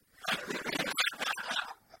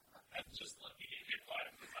 I'm just lucky to get by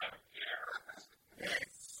because I don't care. Okay.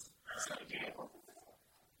 So,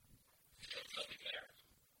 nothing there.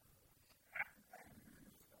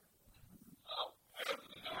 Oh, I don't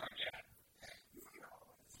really know yet.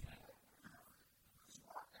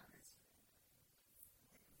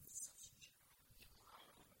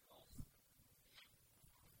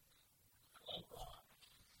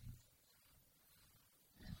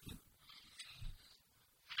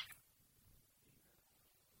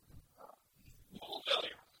 We'll tell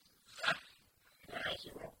you. I also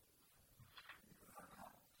will.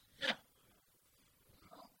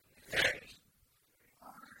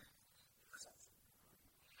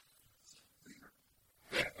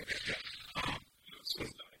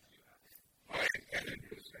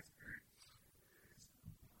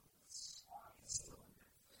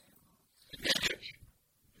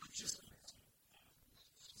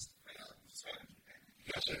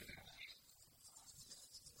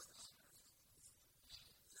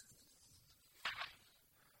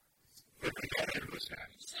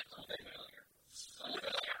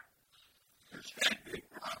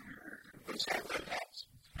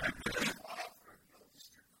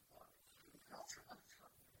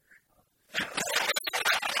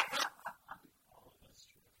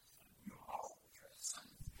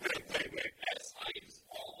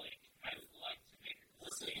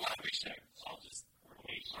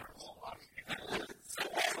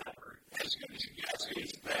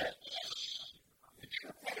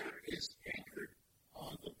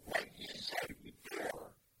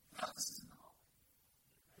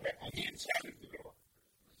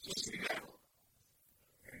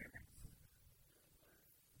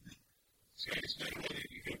 So it's no way that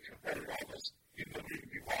you can compare all this. You know, you can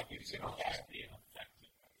be walking and say, oh, that's being affected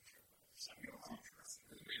by the triple. So you don't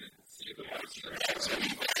we didn't see the words. So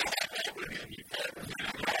you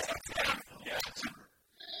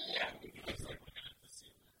yeah, because like looking at the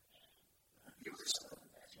ceiling. You were still on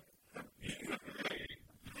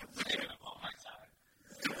my side.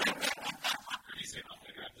 Pretty soon I'll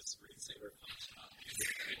figure out the screensaver function on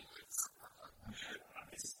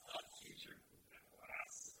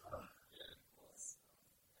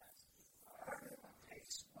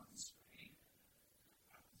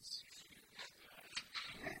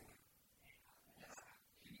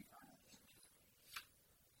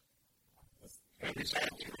Just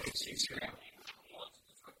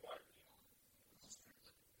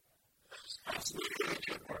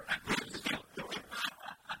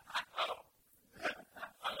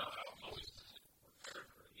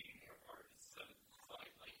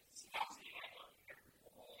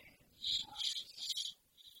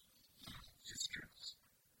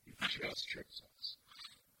trips us.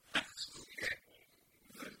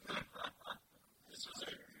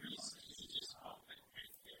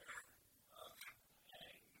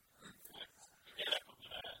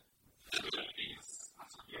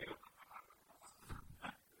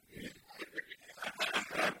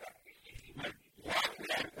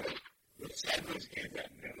 Sideways game that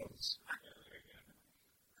knows.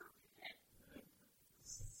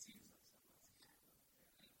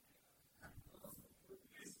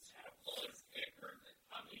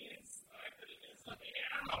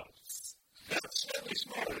 That's slightly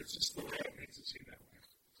smaller. It's just the way it makes it seem that way.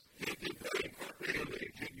 They did very incorporated a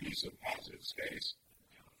good use of positive space.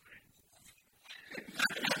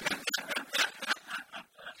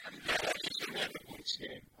 Yeah, that's just a random points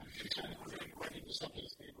game. It's only running to something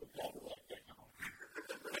that's being recorded like that.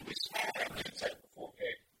 It'll be smaller on the inside of the 4K.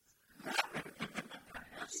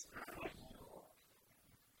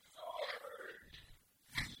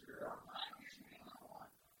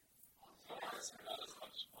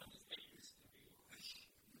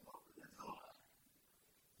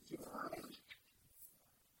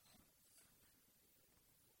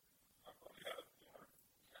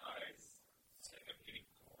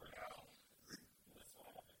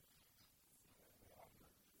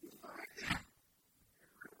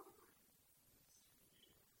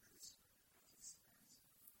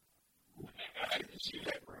 I didn't see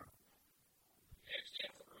that, bro.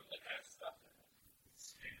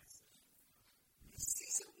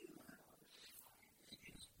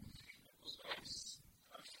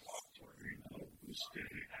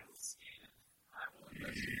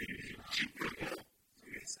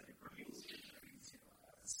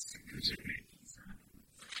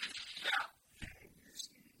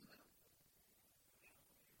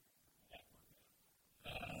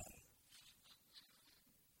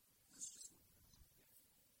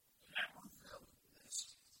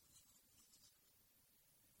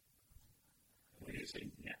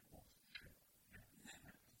 Yeah.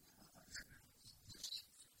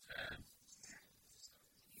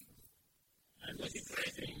 I'm looking for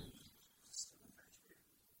anything.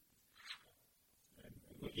 I'm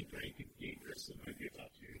looking for anything dangerous that might be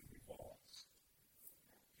about to fall.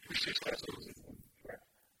 For 6 vessels in one threat.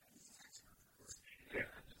 Yeah.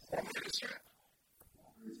 One more to threat.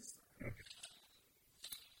 Okay.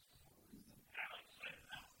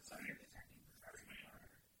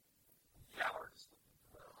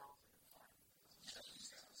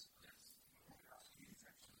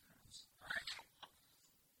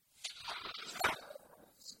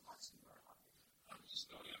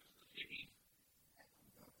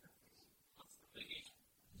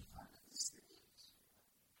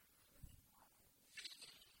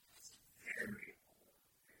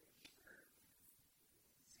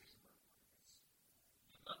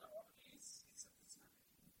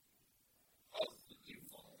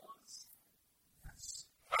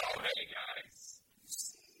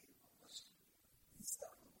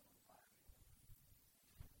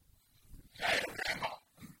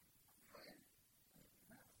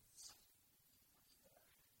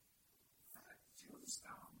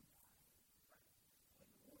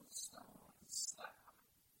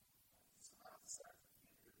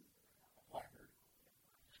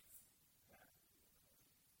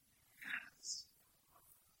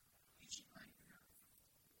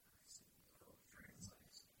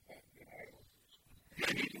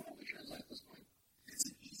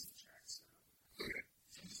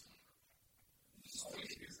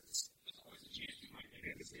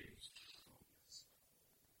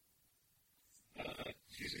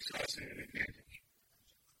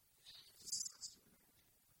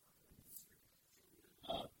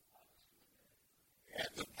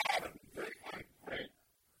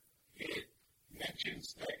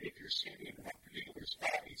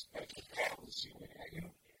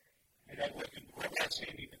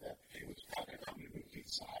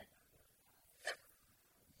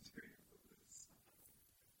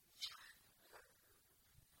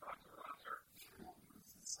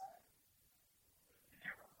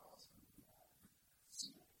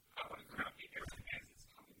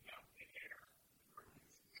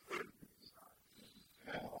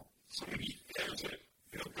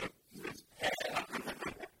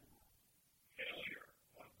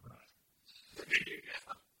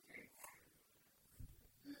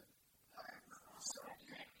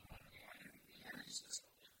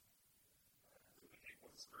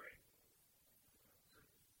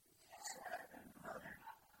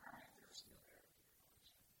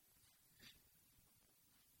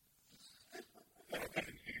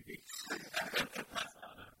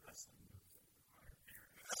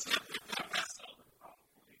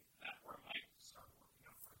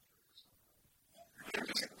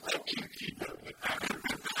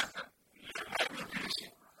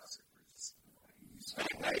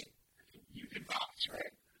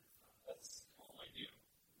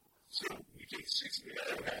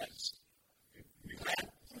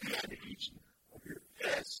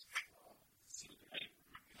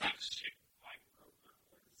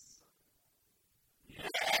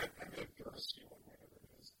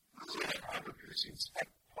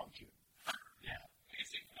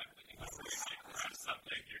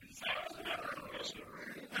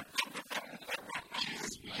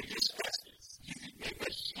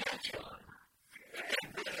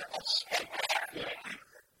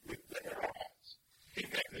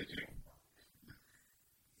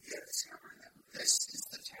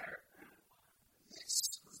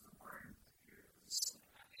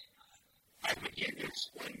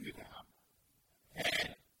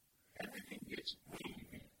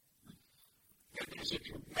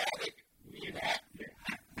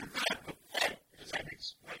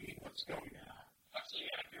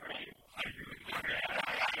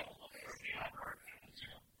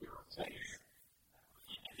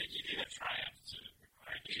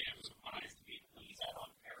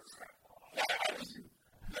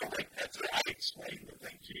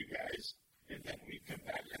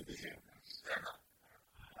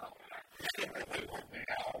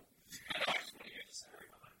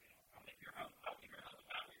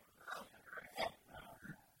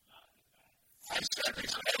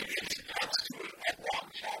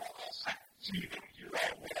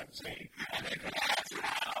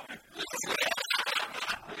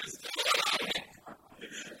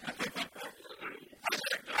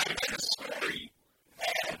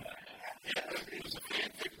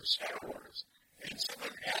 Star Wars. And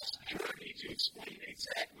someone asked Jordy to explain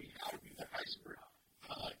exactly how do the Heisenberg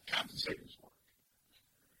compensators work.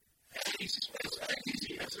 And he says, well, it's not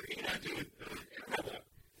easy. I said, you know, do it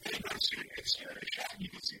and he goes to an exterior shot, and you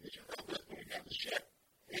can see the robots going down the ship.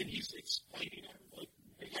 And he's explaining it like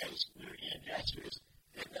the guy's really gestures.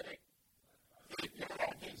 And then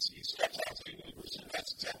he steps out to the person,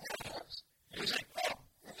 that's exactly what it was. And he's like, oh,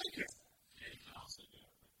 well, thank you. And you can also do it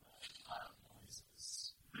with loud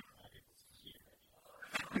noises. You're not able to hear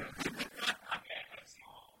anything. Okay, that's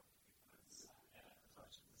all.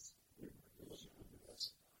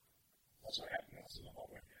 That's what happened else in the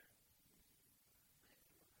hallway.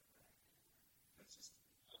 That's just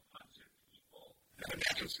a bunch of people. And the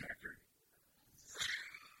mattress factory.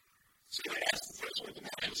 So they asked the first one, the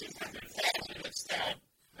mattress, and then it falls and it's down.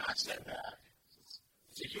 Knocks that back.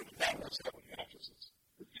 It's a human that works out with mattresses.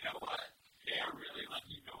 You know what? They are really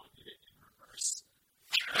lucky no one did it in reverse.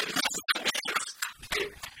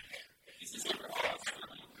 This is never all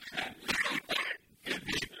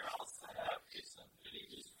they're all set up. If somebody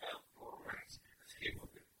just fell forward,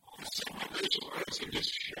 someone just works and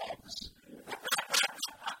just shoves.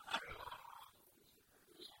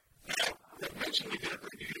 Now, eventually they're going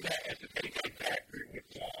to do that at the Petticoat factory with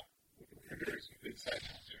the printers and inside.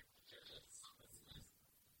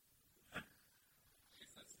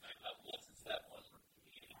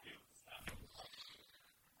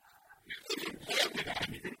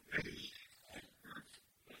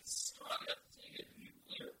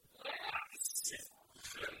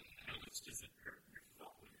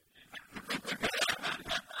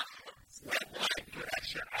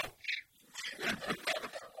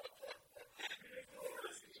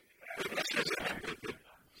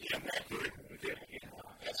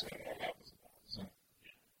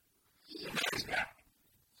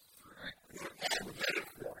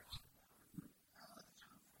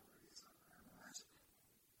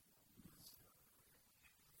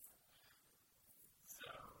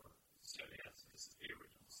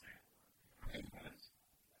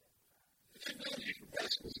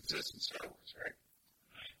 Exist in Star Wars, right?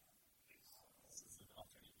 Right.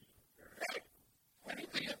 Why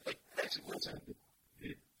don't they have like bicycles and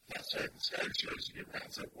the outside the Star Shows you get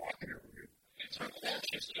around like walking over here? It's not that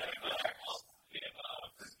just they have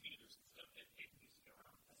computers and stuff that they use to go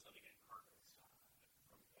around. That's how they get cargo stuff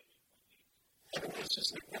from point A to point B. Otherwise, it's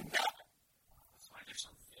just like one guy. That's why they're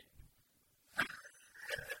so thick.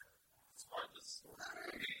 It's hard to store.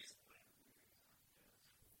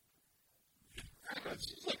 It's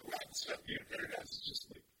just like a lot of stuff being very nice. It's just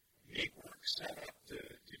like make work set up to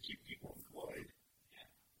keep people employed. Yeah.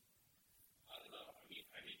 I don't know. I mean,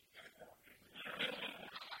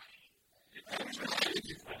 it's related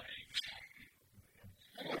to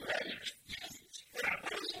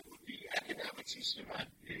the economic system on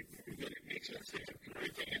paper that it makes us think of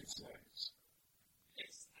everything in science.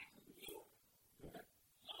 It's real. No,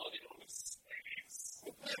 they don't explain.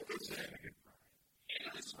 Well, that was it.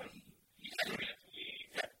 And that's why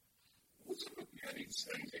what's up with getting things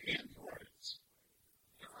to androids?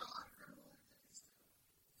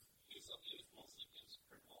 It was mostly just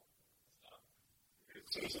criminal stuff.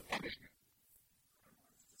 So it's a punishment.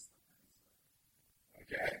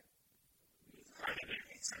 Okay?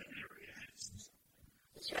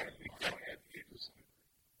 That's right. We don't advocate for something.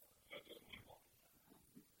 That doesn't mean well.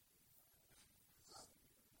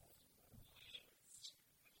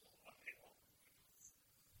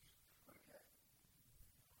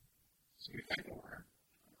 So we think over.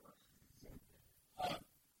 I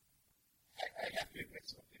have to admit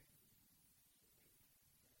something.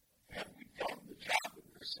 Have we done the job that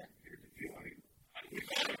we're sent here to do? We've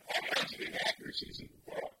had all kinds of inaccuracies in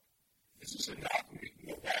the book. Is this enough? We can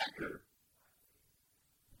go back or.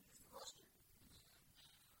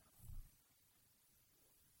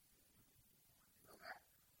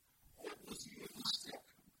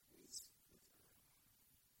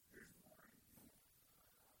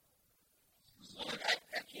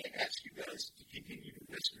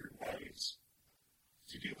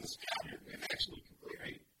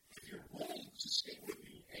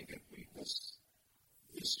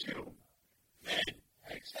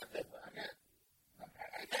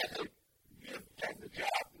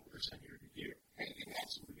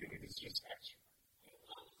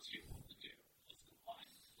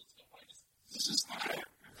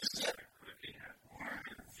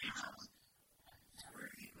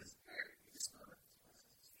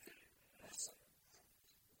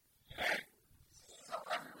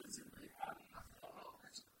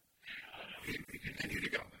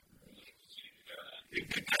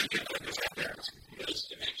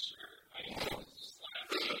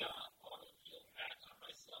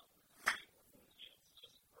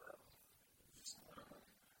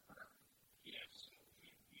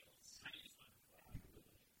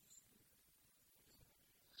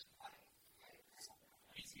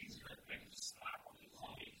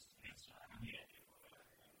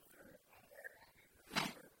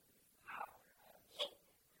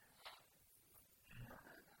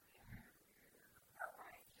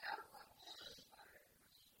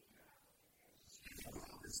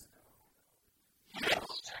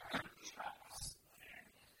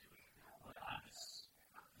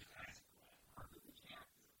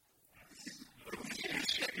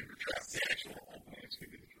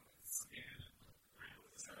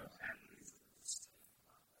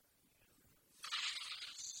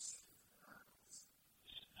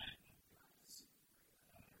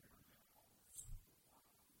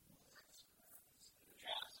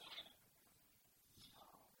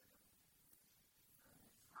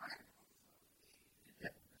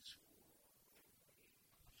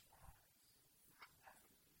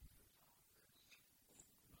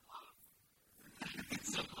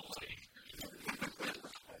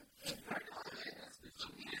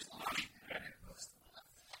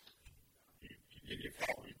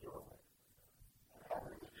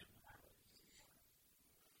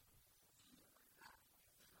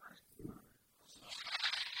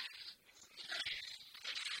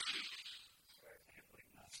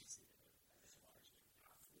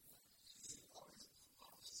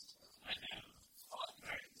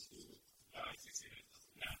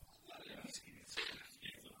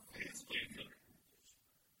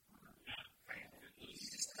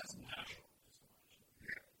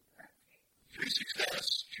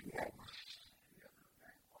 success, she won't.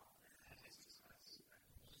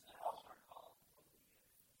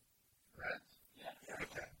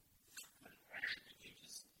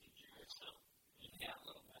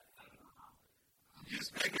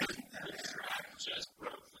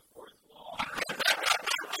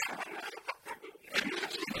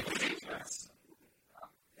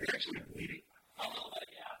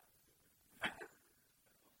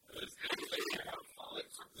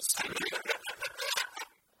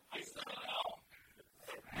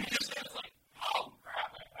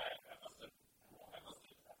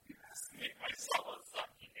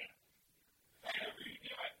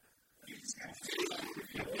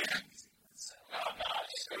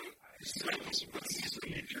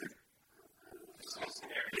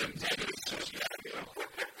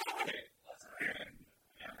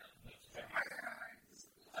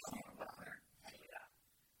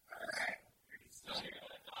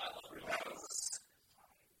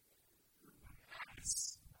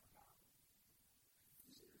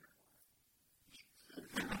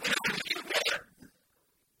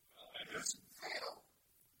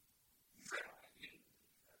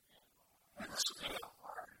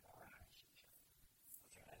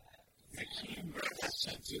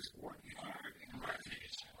 Census working hard and working.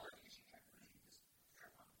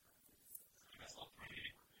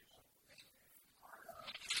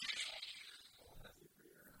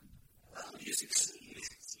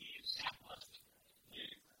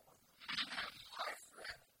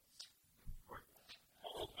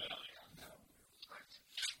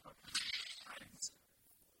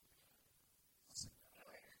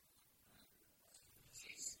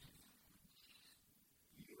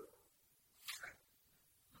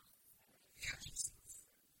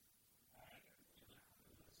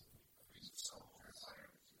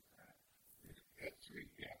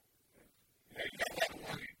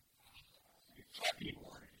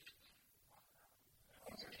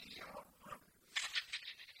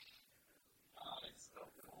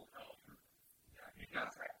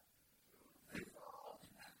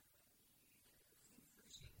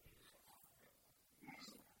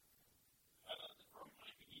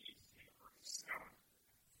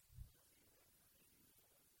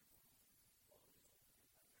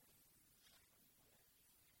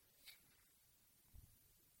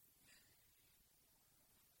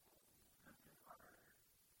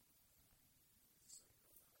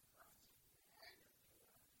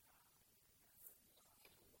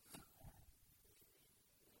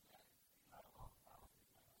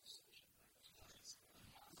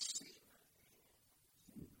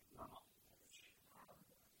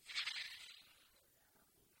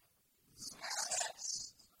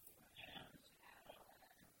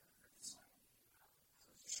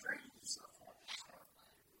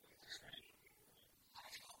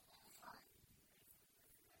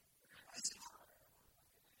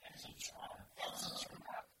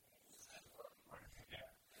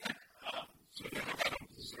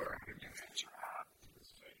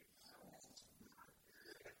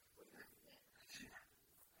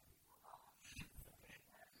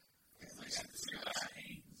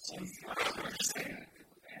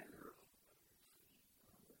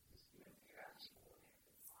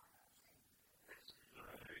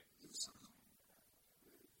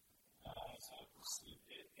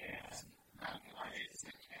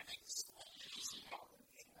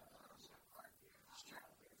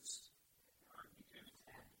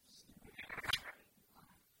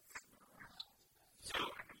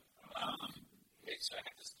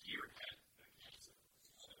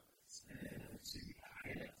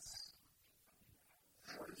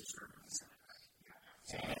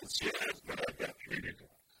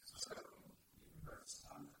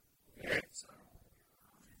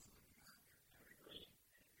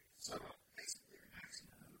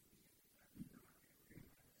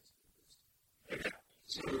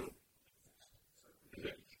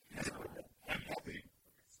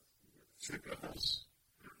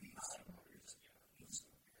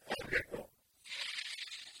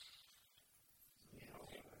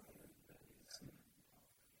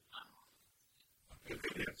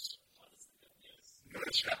 Yes.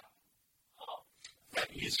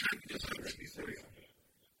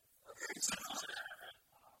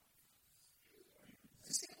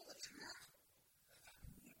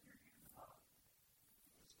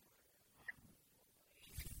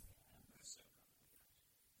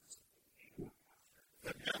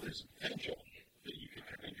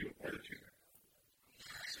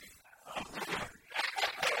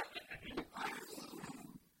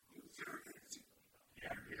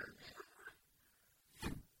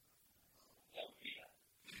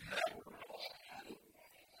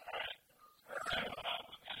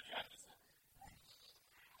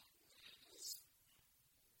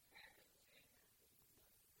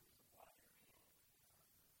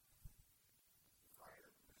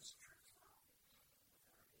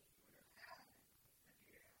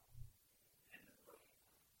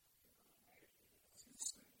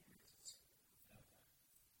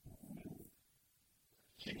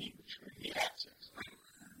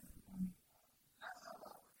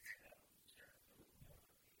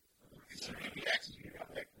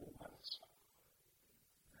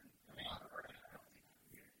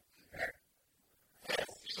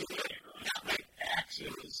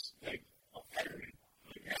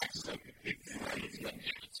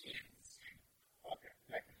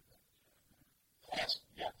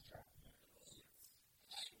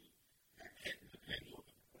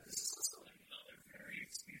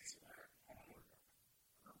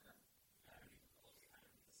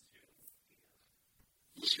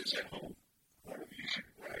 teachers at home, one of you should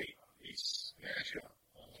write a smash up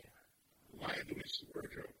line to which the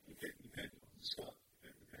wardrobe depends on the stuff.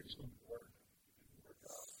 It depends on the word.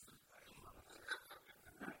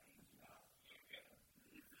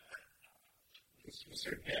 This was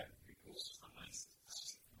their dad because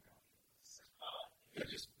it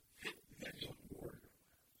just depends on the word.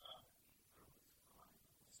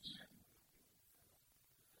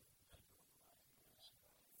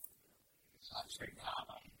 Right now.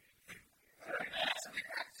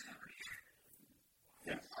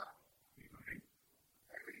 Yes.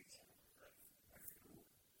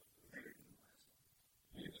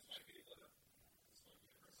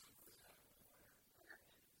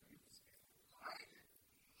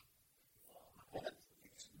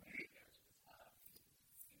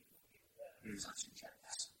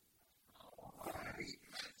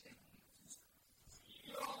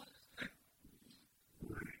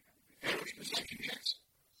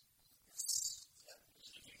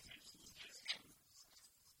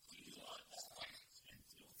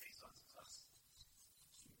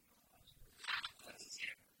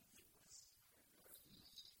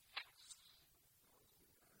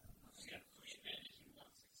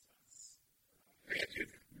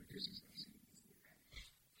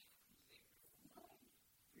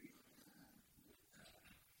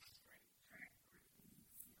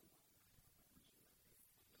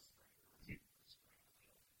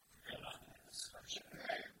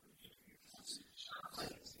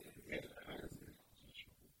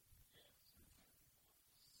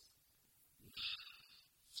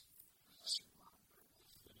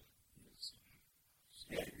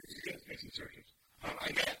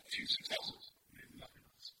 I got 2 successes and nothing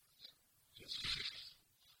else. Just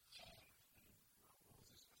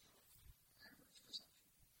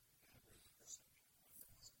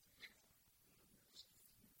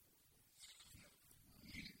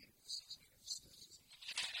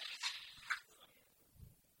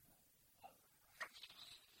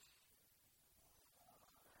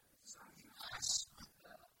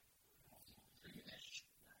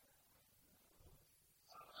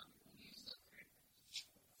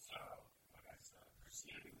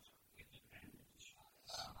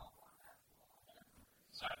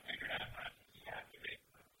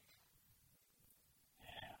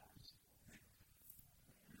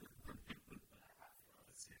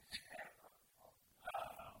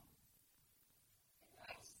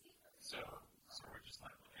So we're just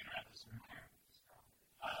like looking around this room here.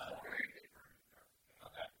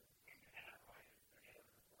 Okay.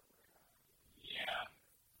 Yeah.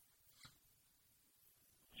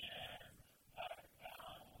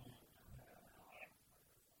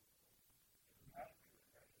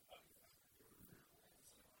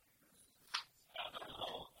 And the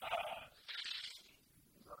little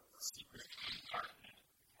secret compartment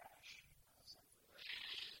cache.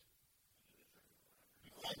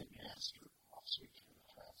 By the master. So we can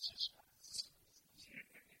process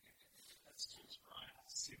that's just right.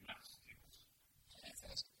 See what else to do.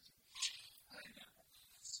 Fantastic.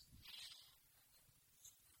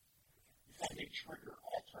 If I may trigger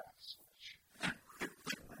all trap switch.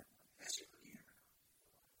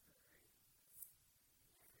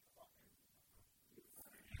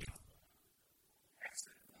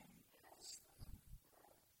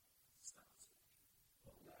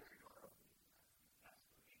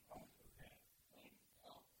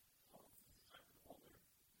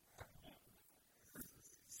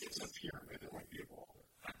 It's a pyramid, it might be a boulder.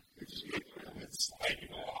 It's just it's sliding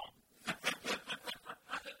along. The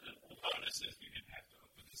bonus is we didn't have to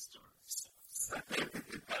open this door.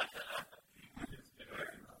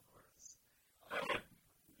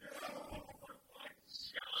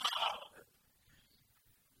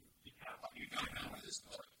 You don't know this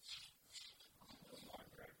door.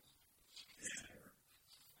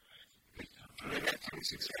 I got 3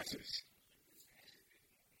 successes.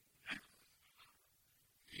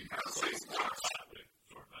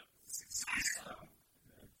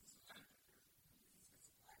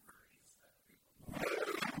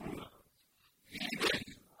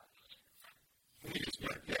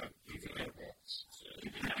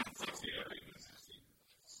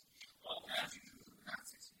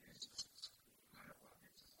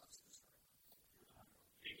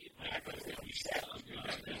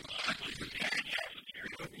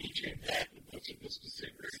 Egypt.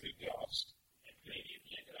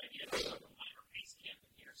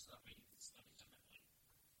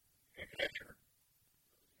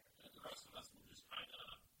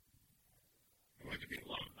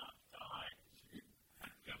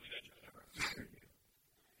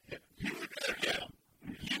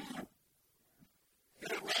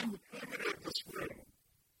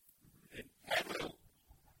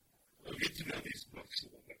 works a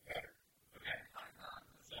little bit better. Okay.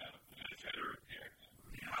 So I'm going to try to repair it.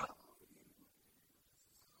 Yeah.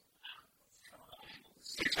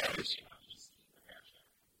 Six hours.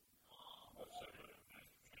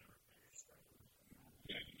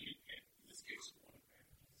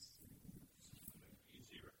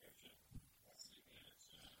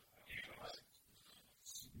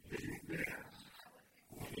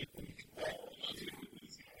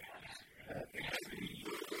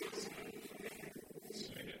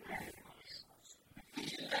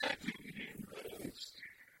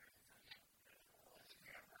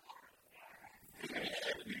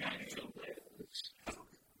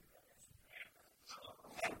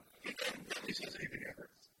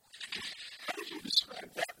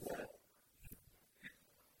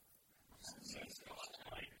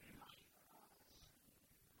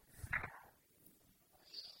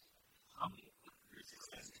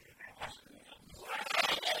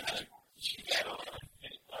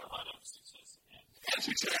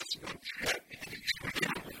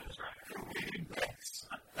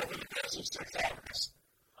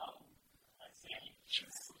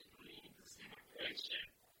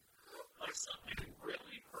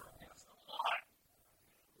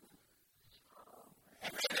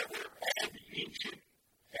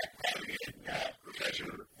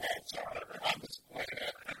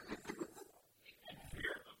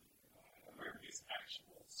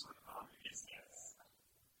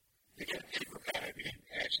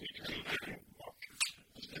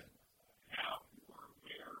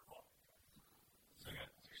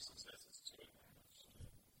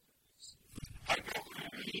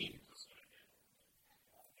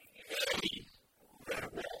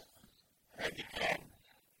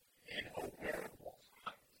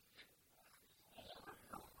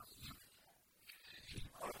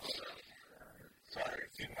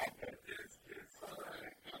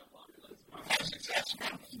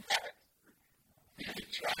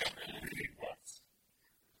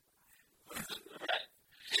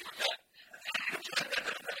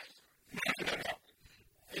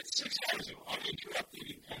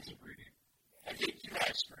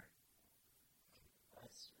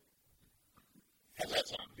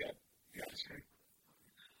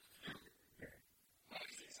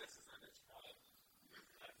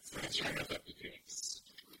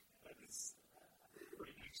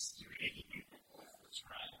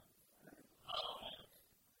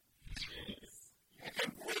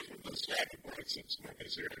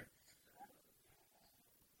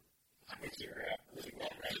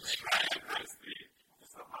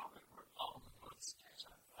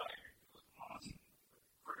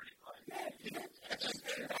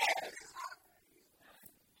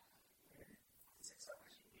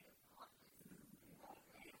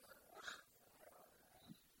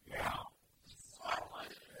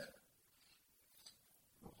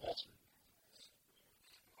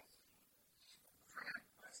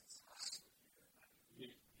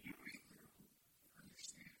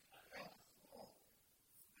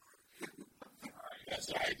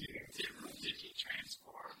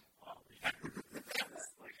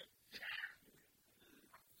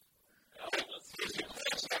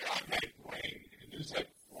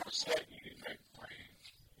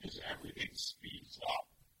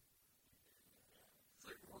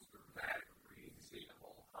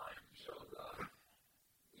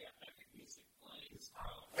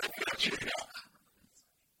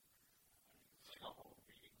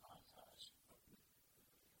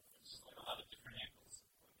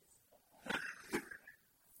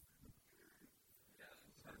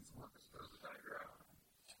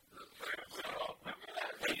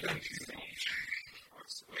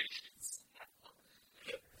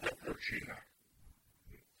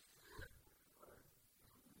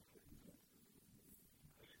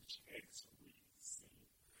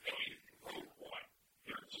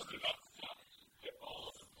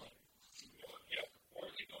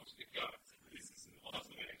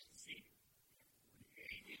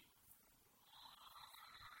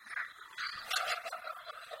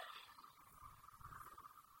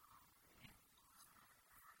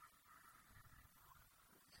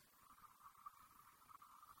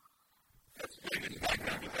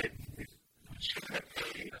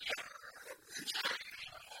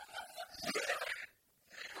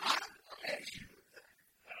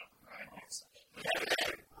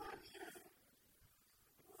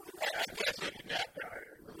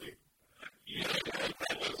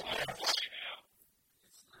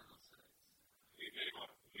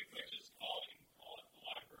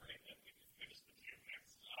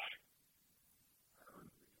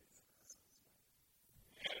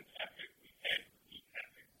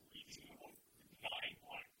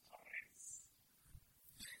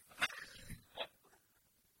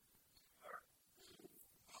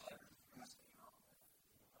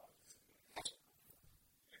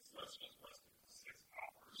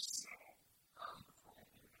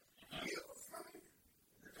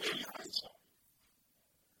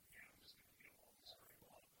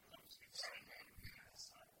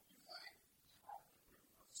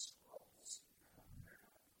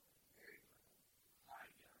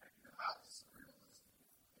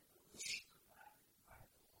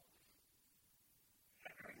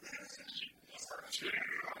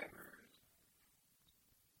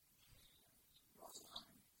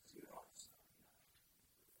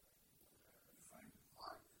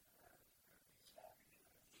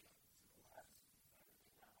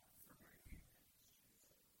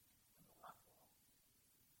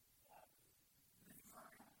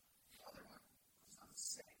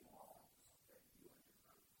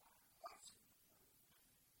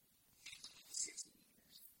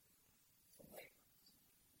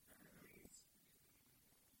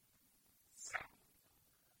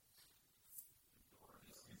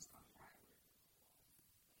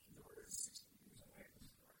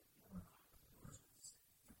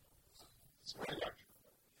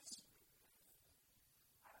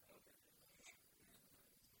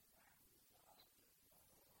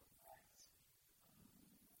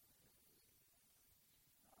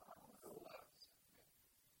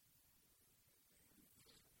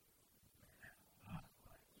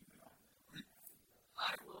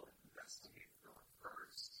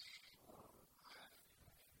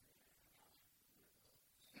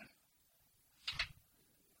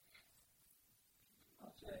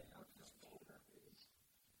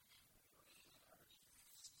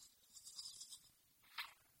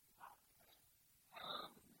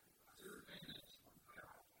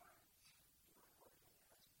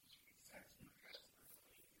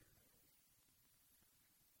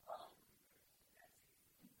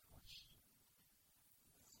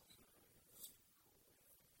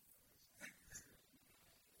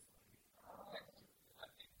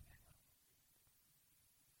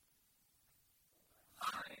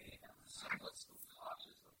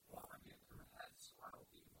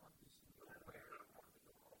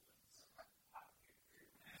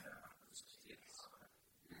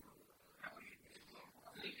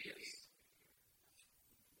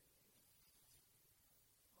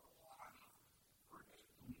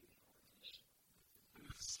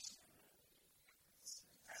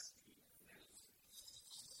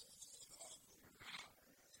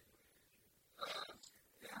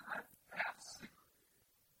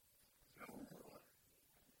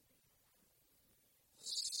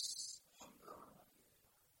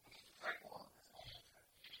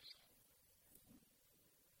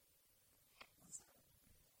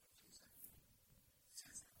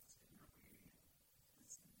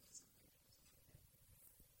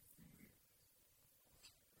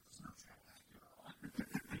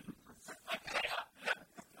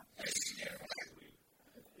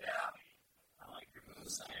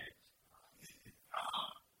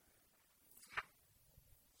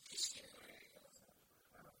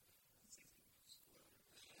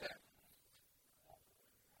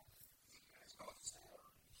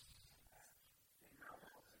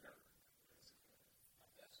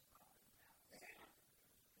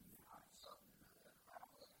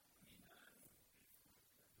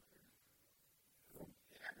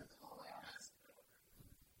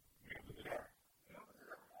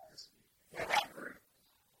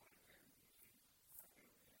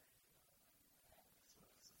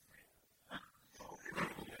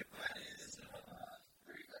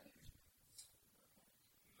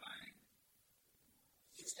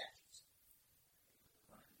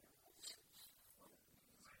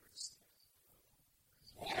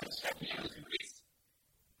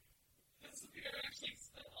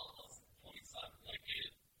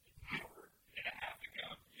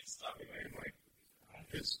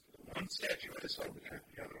 one statue is over there,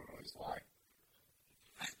 the other one is lying.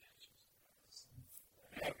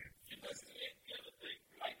 Okay.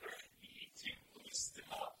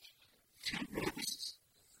 Two boosts.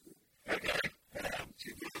 Okay.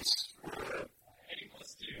 Two boosts for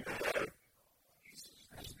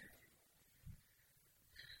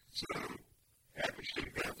so average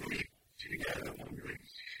demographic together wondering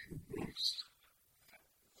two boosts.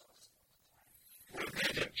 For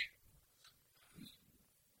advantage.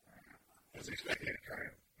 I was expecting a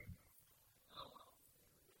triumph.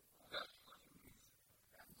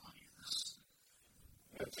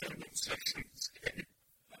 That's a good section.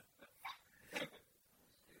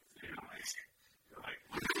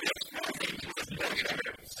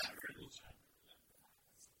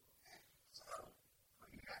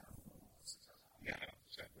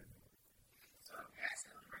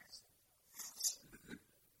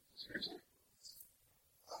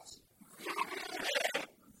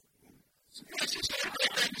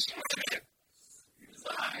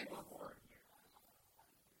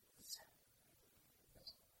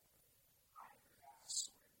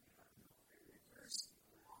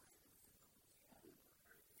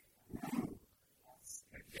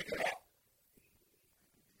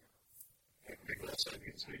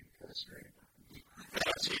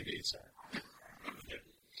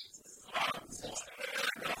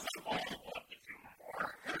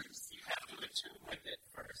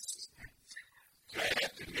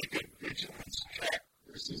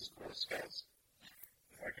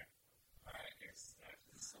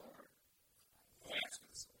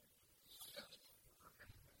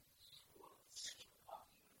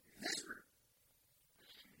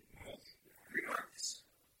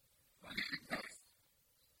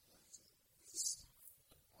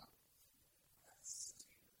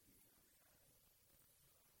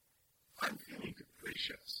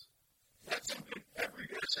 Shows. That's something every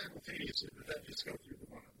year simultaneously, but then just go through the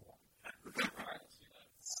one on one. At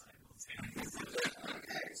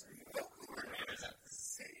the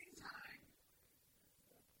same time.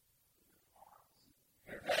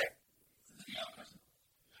 Okay.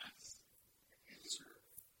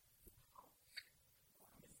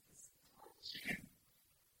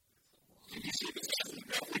 Can you see the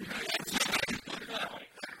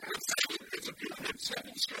it's a beautiful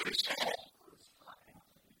 7 stories tall.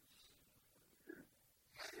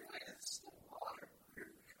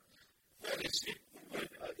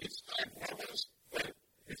 It's 5 levels, but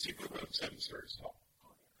it's equivalent to 7 stories tall.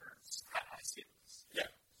 I see this. Yeah.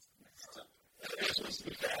 That's what's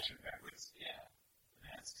the fashion backwards. Yeah.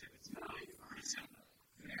 That's too. It's not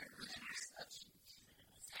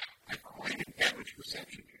average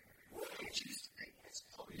perception.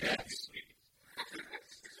 Yes.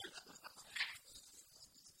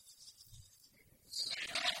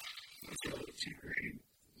 Too green.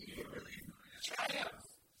 You really try out.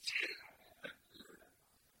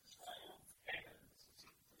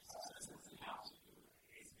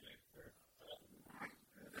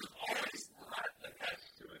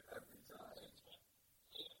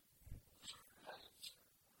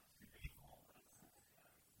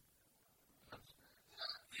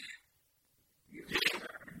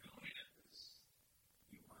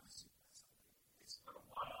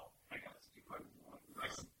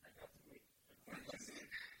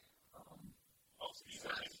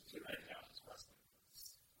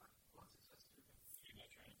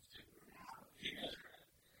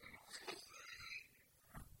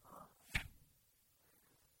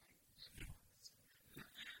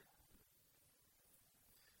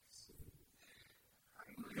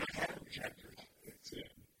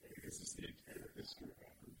 This is the entire history of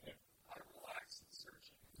everything. I relax and search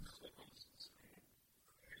and click on the screen.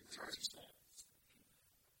 It's hard to say.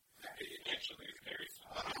 It actually is very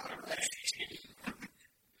fun.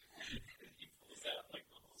 He pulls out like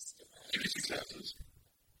little schematics. 2 successes.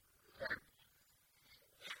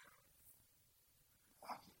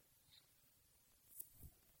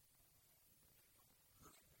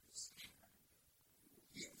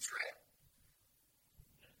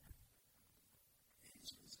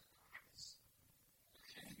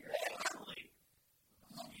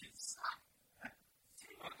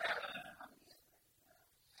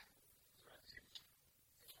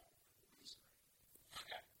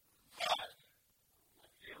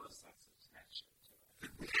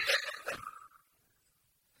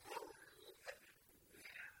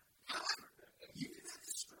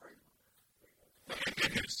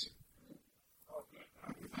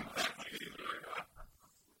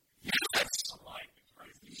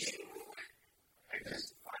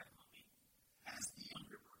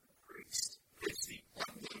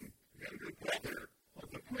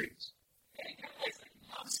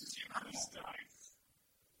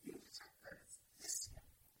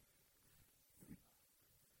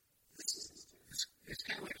 It's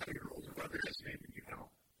kind of like how your older brother has a name and you know.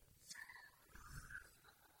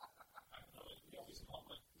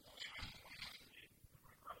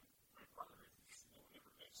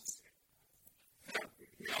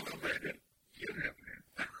 We all know Brandon. You don't have a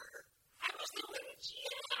name.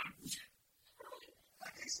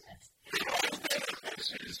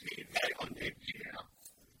 So just me back on name GM.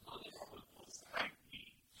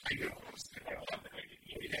 I know.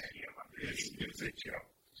 It was a joke.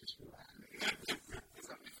 Just relax.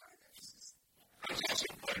 I was also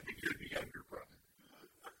glad that you're the younger brother.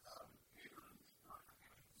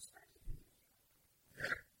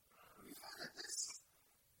 Yeah.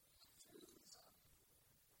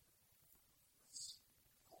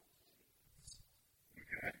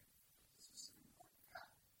 Okay.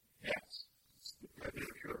 Yes. The brother of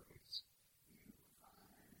Hercules.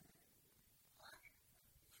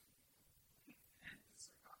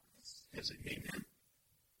 Does it mean him?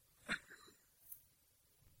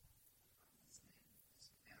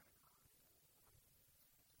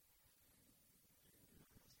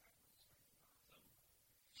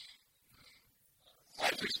 I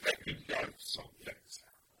was expecting God of some things.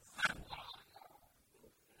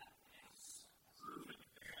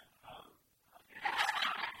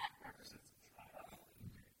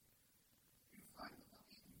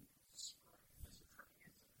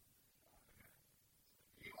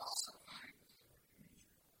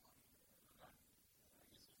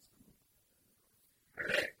 All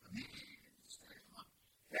right.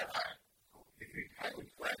 Yeah. If you're highly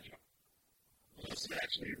fragile, well, this is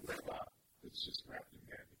actually a robot that's just wrapped in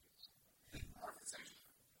bandages.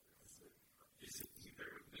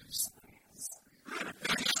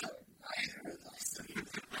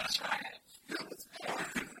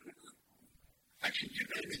 Actually, you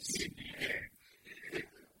know, it's in the game.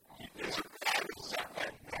 There's a virus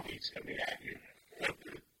that he's coming at you. But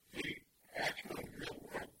the actual real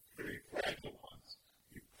world, very fragile ones,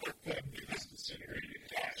 you put them in this disintegrated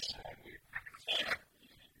gas and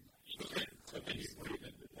so then you breathe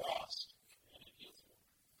in the dust.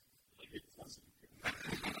 It doesn't.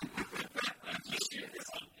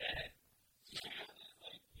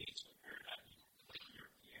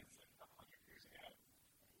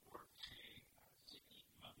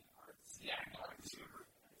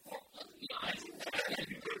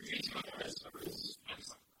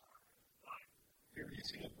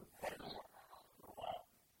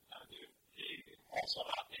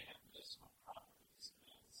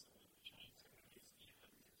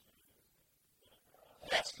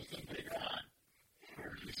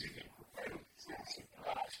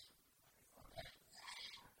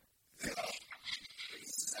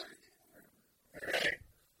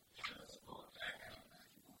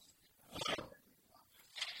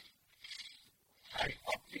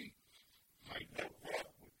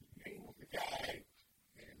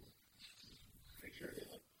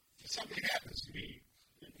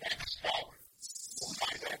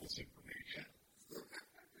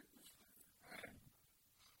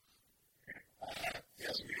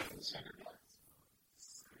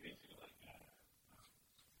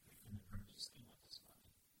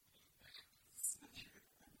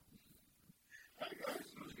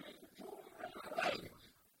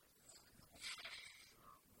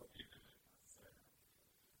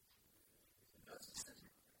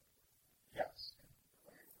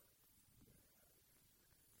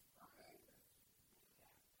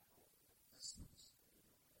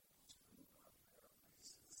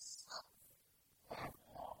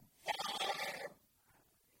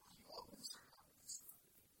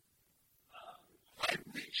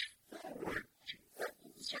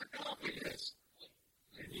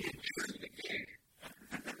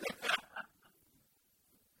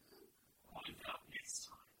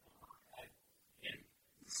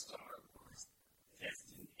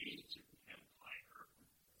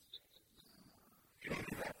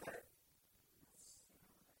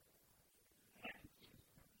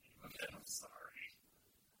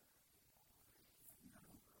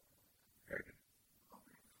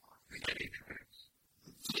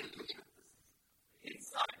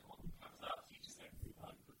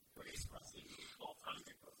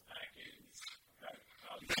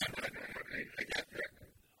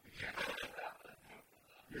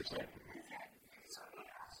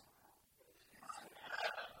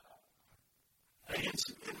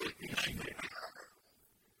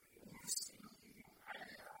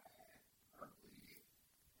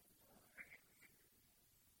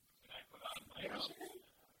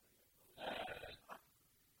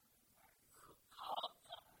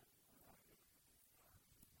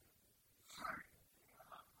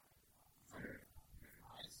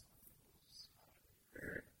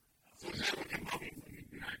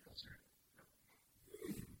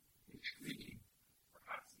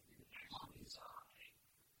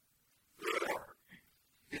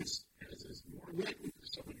 is more likely for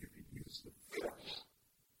someone who could use the force.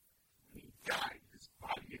 When he died, his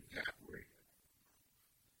body evaporated,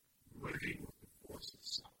 merging with the force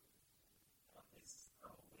itself.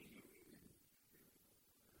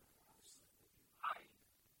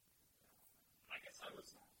 I guess I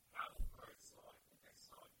was out of birth, so I think I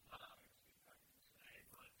saw it today,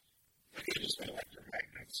 but I think just felt like your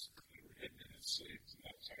magnets hidden in its sleeves, and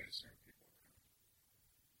that's how I start people.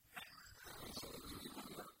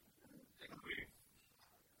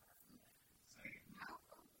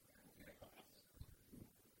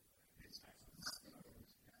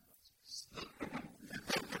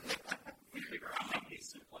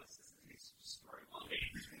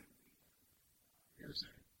 Here's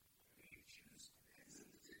it.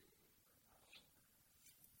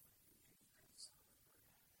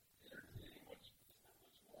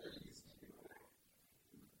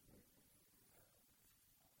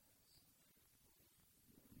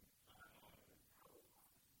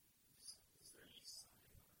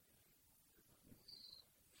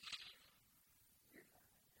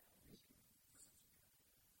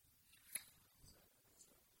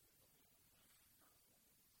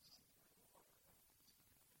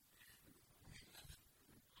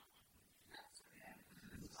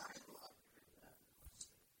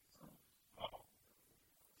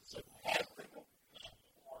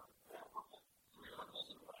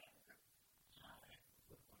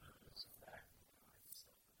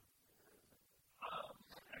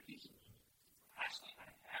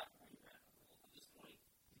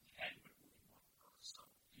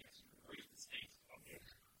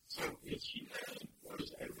 So is he or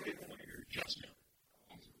is everybody going or just him?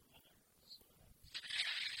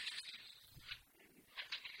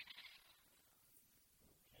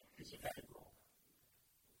 It's a bad role.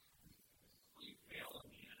 you fail in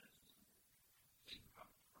the end.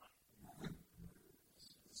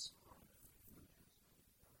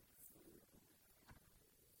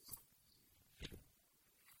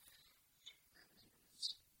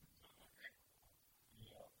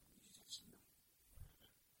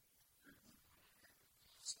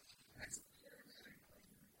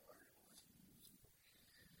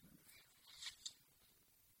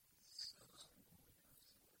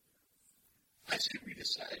 I said we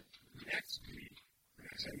decide next week,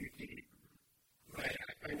 next time we meet,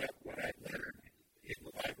 I find out what I learned in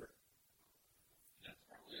the library. That's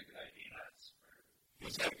probably a good idea.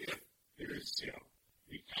 It's like if there's,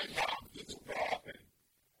 we find out this law in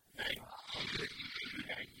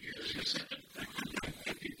 989 years or something,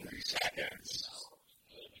 53 seconds.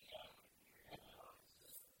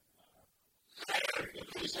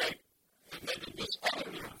 It was like, and then it was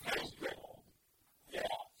other gold. Yeah.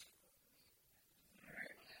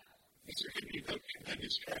 Is there going to be the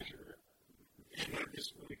tremendous treasure and learn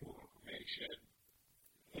this really cool information?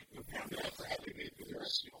 Like the formula for how they made the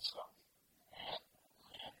terrestrial stuff.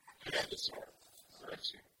 I got the sword.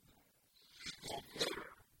 Terrestrial. Well, later.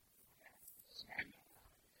 So I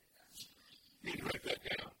need to write that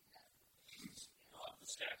down. The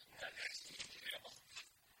stats we had next to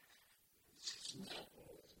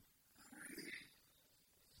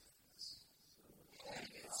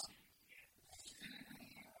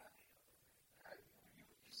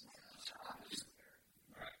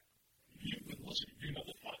You've been listening, you know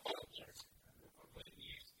the podcast, right?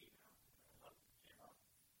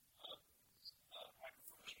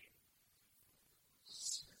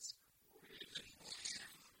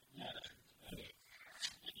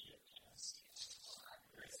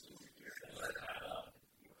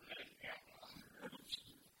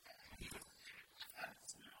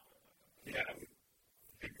 Yeah, I would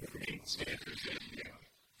think the main standards and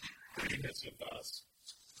greatness of us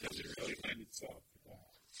does it really lend itself to that.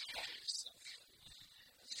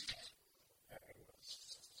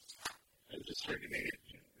 I just started to make it,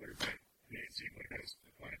 what about Nancy, what has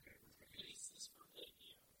defined